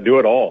can kind of do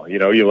it all.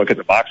 You look at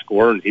the box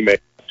score, and he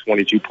made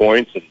 22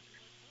 points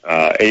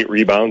and 8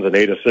 rebounds and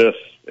 8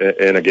 assists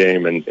in a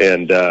game, and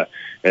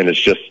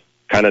it's just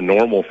kind of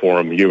normal for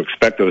him. You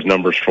expect those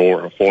numbers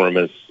for him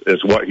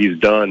as what he's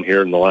done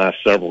here in the last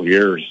several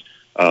years,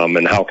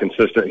 and how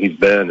consistent he's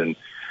been. And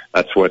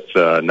that's what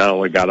not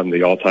only got him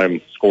the all-time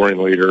scoring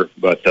leader,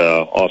 but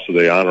also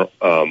the honor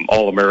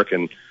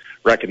All-American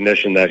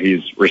recognition that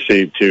he's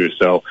received too.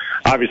 So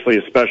obviously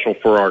it's special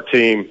for our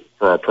team,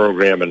 for our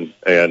program,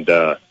 and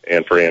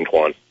for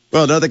Antoine.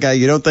 Well, another guy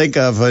you don't think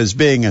of as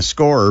being a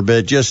scorer,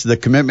 but just the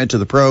commitment to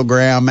the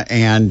program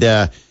and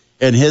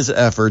his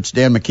efforts.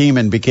 Dan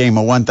McKeeman became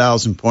a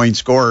 1,000-point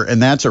scorer,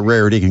 and that's a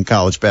rarity in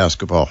college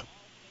basketball.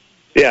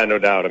 Yeah, no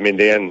doubt. I mean,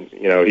 Dan,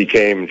 he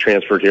came and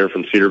transferred here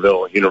from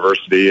Cedarville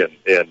University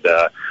and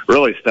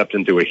really stepped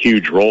into a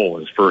huge role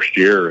his first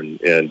year and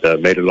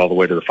made it all the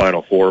way to the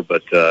Final Four.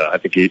 But I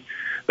think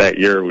that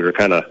year we were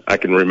I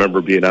can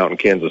remember being out in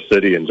Kansas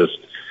City and just,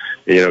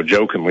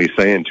 jokingly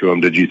saying to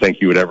him, did you think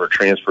you would ever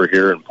transfer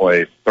here and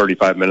play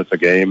 35 minutes a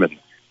game?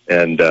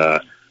 And I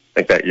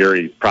think that year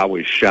he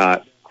probably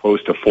shot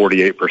close to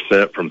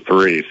 48% from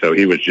three. So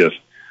he was just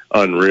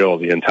unreal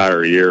the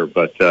entire year.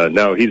 But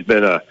no, he's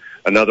been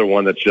another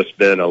one that's just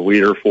been a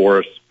leader for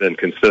us, been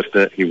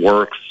consistent. He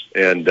works,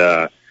 and,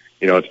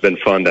 it's been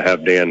fun to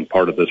have Dan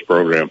part of this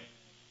program.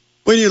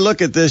 When you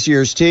look at this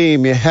year's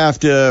team, you have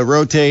to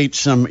rotate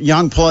some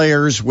young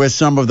players with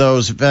some of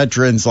those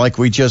veterans, like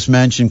we just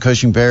mentioned,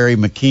 Cushingberry,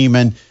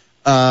 McKeeman.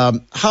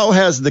 How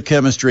has the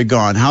chemistry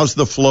gone? How's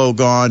the flow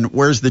gone?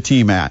 Where's the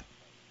team at?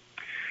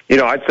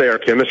 I'd say our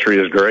chemistry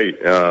is great.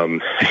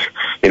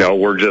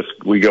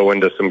 We go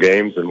into some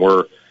games and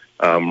we're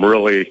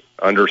really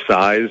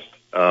undersized,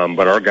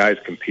 but our guys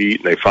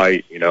compete and they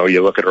fight.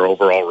 You look at our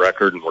overall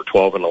record and we're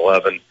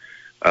 12-11.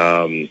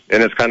 And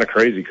it's kind of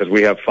crazy because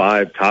we have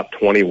 5 top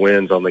 20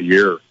 wins on the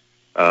year.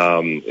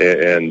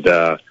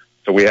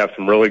 So we have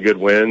some really good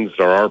wins.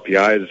 Our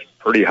RPI is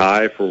pretty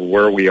high for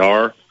where we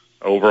are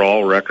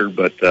overall record,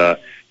 but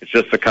it's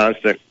just a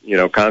constant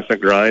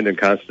grind and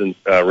constant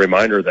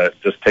reminder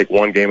that just take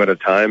one game at a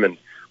time and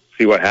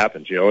see what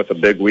happens. It's a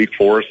big week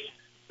for us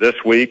this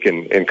week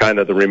and kind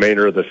of the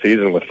remainder of the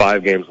season with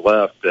 5 games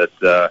left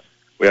that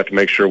we have to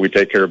make sure we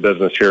take care of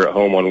business here at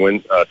home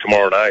on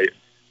tomorrow night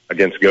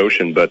against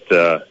Goshen. But,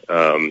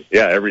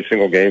 every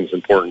single game is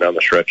important down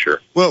the stretch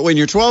here. Well, when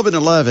you're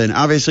 12-11,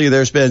 obviously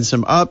there's been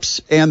some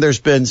ups and there's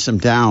been some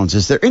downs.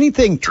 Is there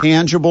anything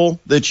tangible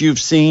that you've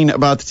seen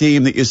about the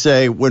team that you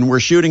say, when we're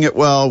shooting it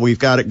well, we've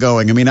got it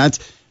going? I mean, that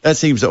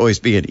seems to always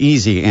be an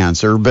easy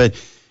answer, but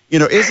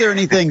is there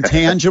anything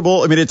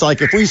tangible? I mean, it's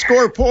like if we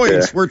score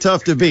points, we're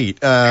tough to beat.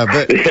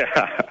 Yeah,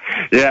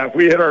 if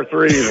we hit our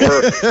threes,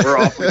 we're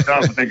awfully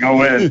tough if they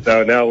go in.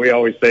 So, no, we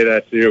always say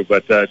that too.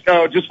 But,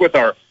 no, just with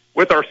our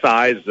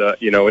size,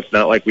 it's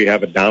not like we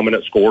have a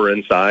dominant scorer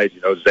inside.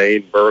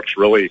 Zane Burke's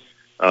really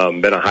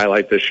been a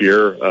highlight this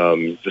year.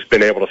 Just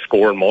been able to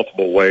score in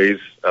multiple ways.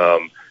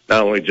 Not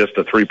only just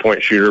a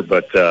 3-point shooter,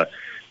 but,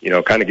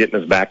 kind of getting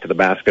us back to the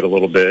basket a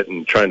little bit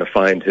and trying to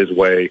find his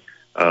way.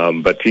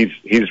 But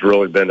he's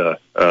really been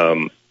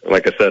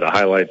like I said, a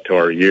highlight to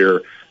our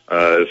year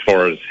as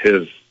far as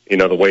his,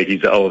 the way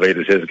he's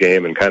elevated his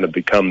game and kind of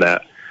become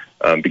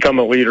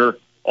a leader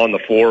on the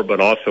floor,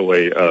 but also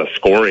a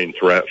scoring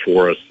threat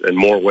for us in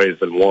more ways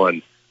than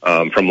one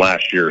from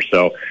last year.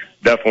 So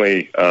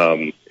definitely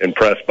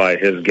impressed by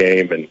his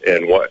game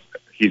and what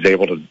he's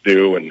able to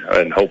do,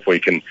 and hopefully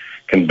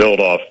can build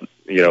off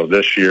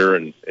this year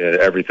and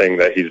everything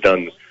that he's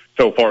done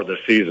so far this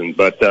season.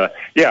 But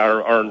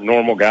our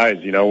normal guys,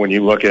 when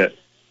you look at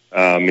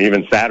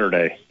even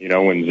Saturday,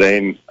 when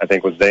Zane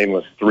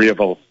was 3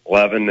 of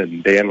 11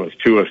 and Dan was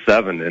 2 of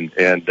 7,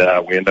 and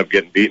we end up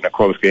getting beat in a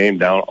close game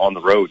down on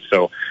the road.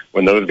 So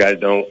when those guys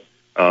don't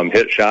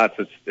hit shots,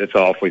 it's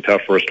awfully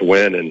tough for us to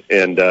win,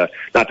 and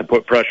not to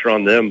put pressure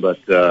on them, but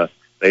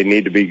they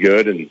need to be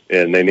good and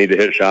they need to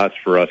hit shots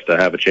for us to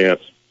have a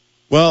chance.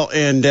 Well,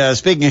 and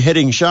speaking of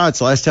hitting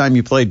shots, last time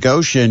you played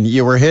Goshen,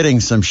 you were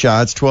hitting some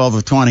shots, 12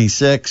 of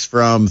 26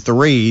 from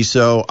 3.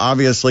 So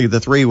obviously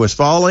the 3 was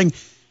falling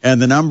and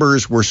the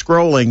numbers were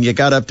scrolling. You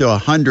got up to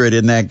 100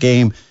 in that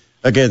game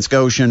against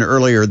Goshen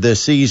earlier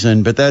this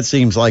season, but that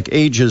seems like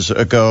ages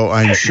ago,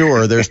 I'm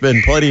sure. There's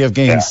been plenty of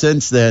games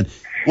since then.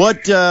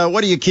 What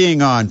are you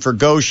keying on for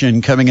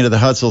Goshen coming into the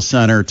Hutzel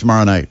Center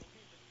tomorrow night?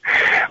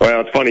 Well,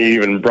 it's funny you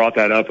even brought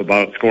that up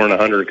about scoring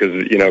 100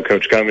 because,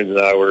 Coach Cummings and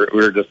I we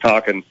were just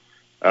talking.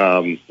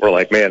 We're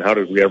like, man, how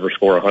did we ever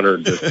score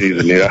 100 this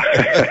season?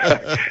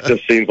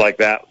 Just seems like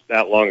that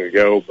long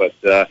ago. But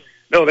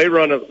no, they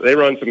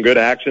run some good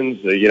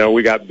actions.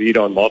 We got beat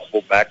on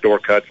multiple backdoor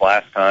cuts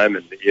last time,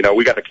 and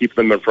we got to keep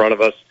them in front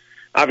of us.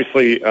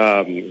 Obviously,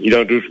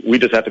 we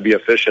just have to be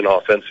efficient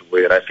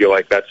offensively, and I feel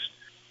like that's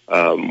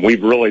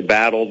we've really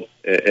battled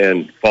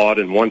and fought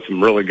and won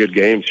some really good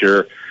games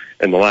here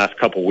in the last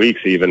couple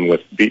weeks, even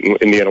with beating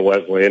Indiana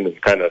Wesleyan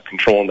and kind of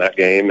controlling that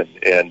game,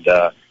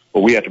 but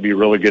we have to be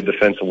really good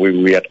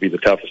defensively. We have to be the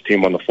toughest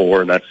team on the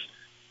floor, and that's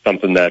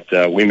something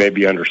that we may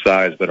be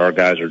undersized, but our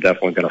guys are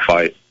definitely going to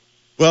fight.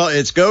 Well,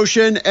 it's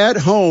Goshen at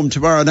home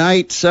tomorrow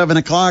night, 7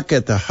 o'clock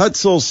at the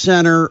Hutzel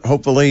Center.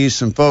 Hopefully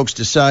some folks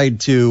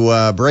decide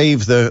to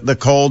brave the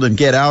cold and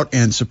get out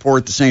and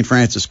support the St.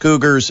 Francis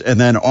Cougars. And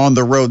then on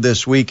the road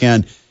this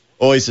weekend,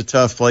 always a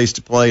tough place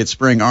to play at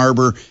Spring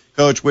Arbor.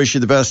 Coach, wish you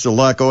the best of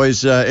luck.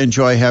 Always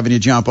enjoy having you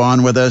jump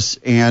on with us,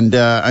 and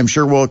I'm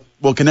sure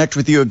we'll connect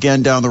with you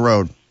again down the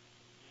road.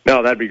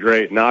 No, that'd be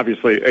great. And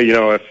obviously,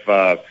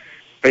 if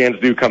fans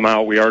do come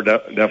out, we are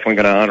definitely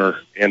going to honor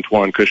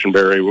Antoine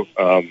Cushenberry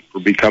for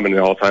becoming an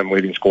all-time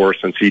leading scorer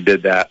since he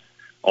did that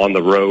on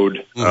the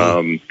road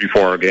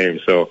before our game.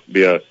 So it'll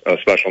be a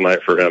special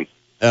night for him.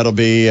 That'll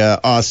be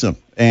awesome.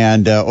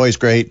 And always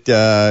great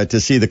to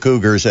see the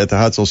Cougars at the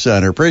Hutzel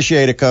Center.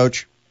 Appreciate it,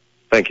 Coach.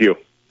 Thank you.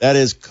 That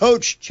is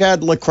Coach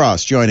Chad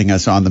Lacrosse joining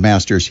us on the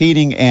Masters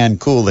Heating and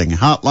Cooling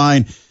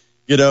Hotline.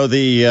 You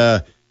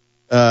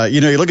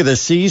look at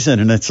this season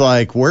and it's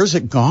like, where's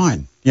it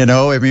gone? I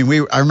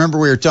remember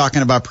we were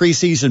talking about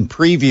preseason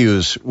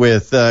previews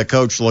with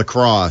Coach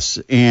Lacrosse,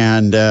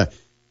 and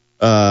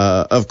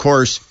of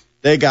course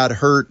they got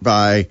hurt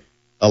by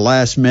a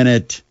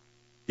last-minute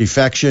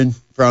defection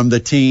from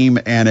the team,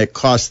 and it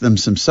cost them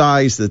some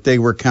size that they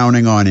were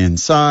counting on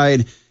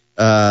inside.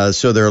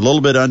 So they're a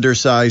little bit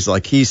undersized.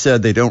 Like he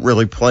said, they don't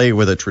really play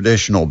with a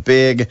traditional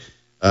big.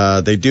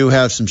 They do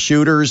have some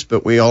shooters,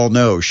 but we all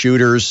know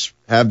shooters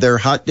have their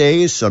hot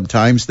days.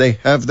 Sometimes they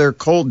have their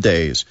cold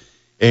days.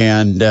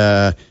 And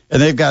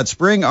they've got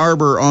Spring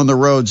Arbor on the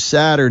road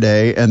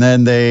Saturday, and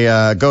then they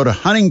go to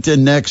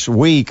Huntington next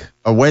week,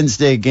 a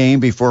Wednesday game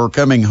before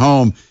coming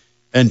home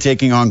and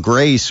taking on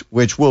Grace,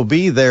 which will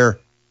be their,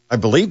 I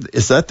believe,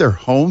 is that their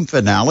home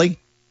finale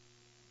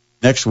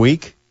next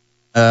week?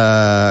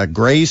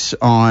 Grace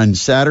on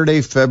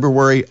Saturday,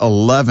 February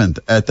 11th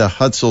at the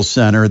Hutzel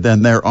Center.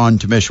 Then they're on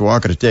to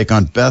Mishawaka to take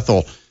on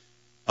Bethel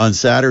on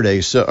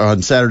Saturday, so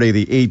on Saturday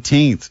the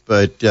 18th.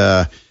 But,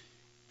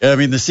 I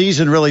mean, the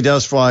season really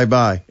does fly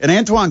by. And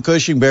Antoine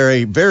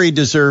Cushingberry, very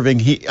deserving.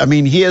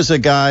 He is a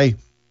guy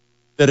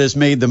that has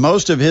made the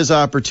most of his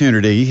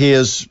opportunity. He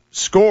has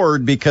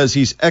scored because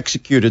he's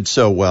executed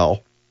so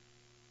well.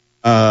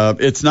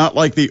 It's not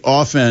like the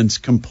offense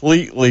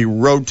completely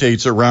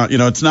rotates around.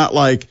 It's not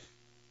like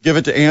give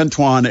it to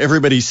Antoine,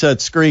 everybody set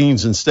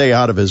screens and stay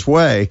out of his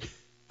way.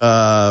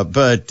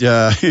 But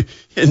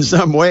in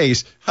some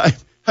ways,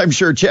 I'm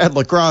sure Chad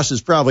Lacrosse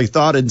has probably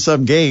thought in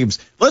some games,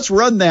 let's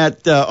run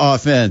that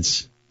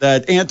offense,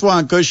 that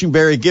Antoine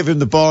Cushingberry, give him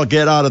the ball,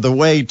 get out of the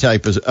way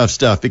type of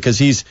stuff, because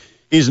he's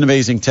an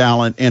amazing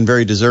talent and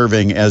very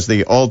deserving as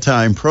the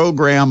all-time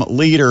program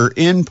leader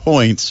in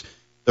points.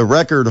 The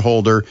record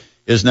holder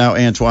is now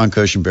Antoine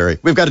Cushingberry.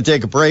 We've got to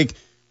take a break.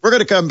 We're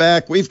going to come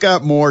back. We've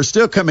got more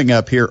still coming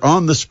up here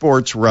on the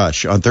Sports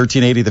Rush on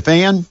 1380 The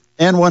Fan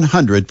and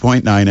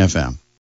 100.9 FM.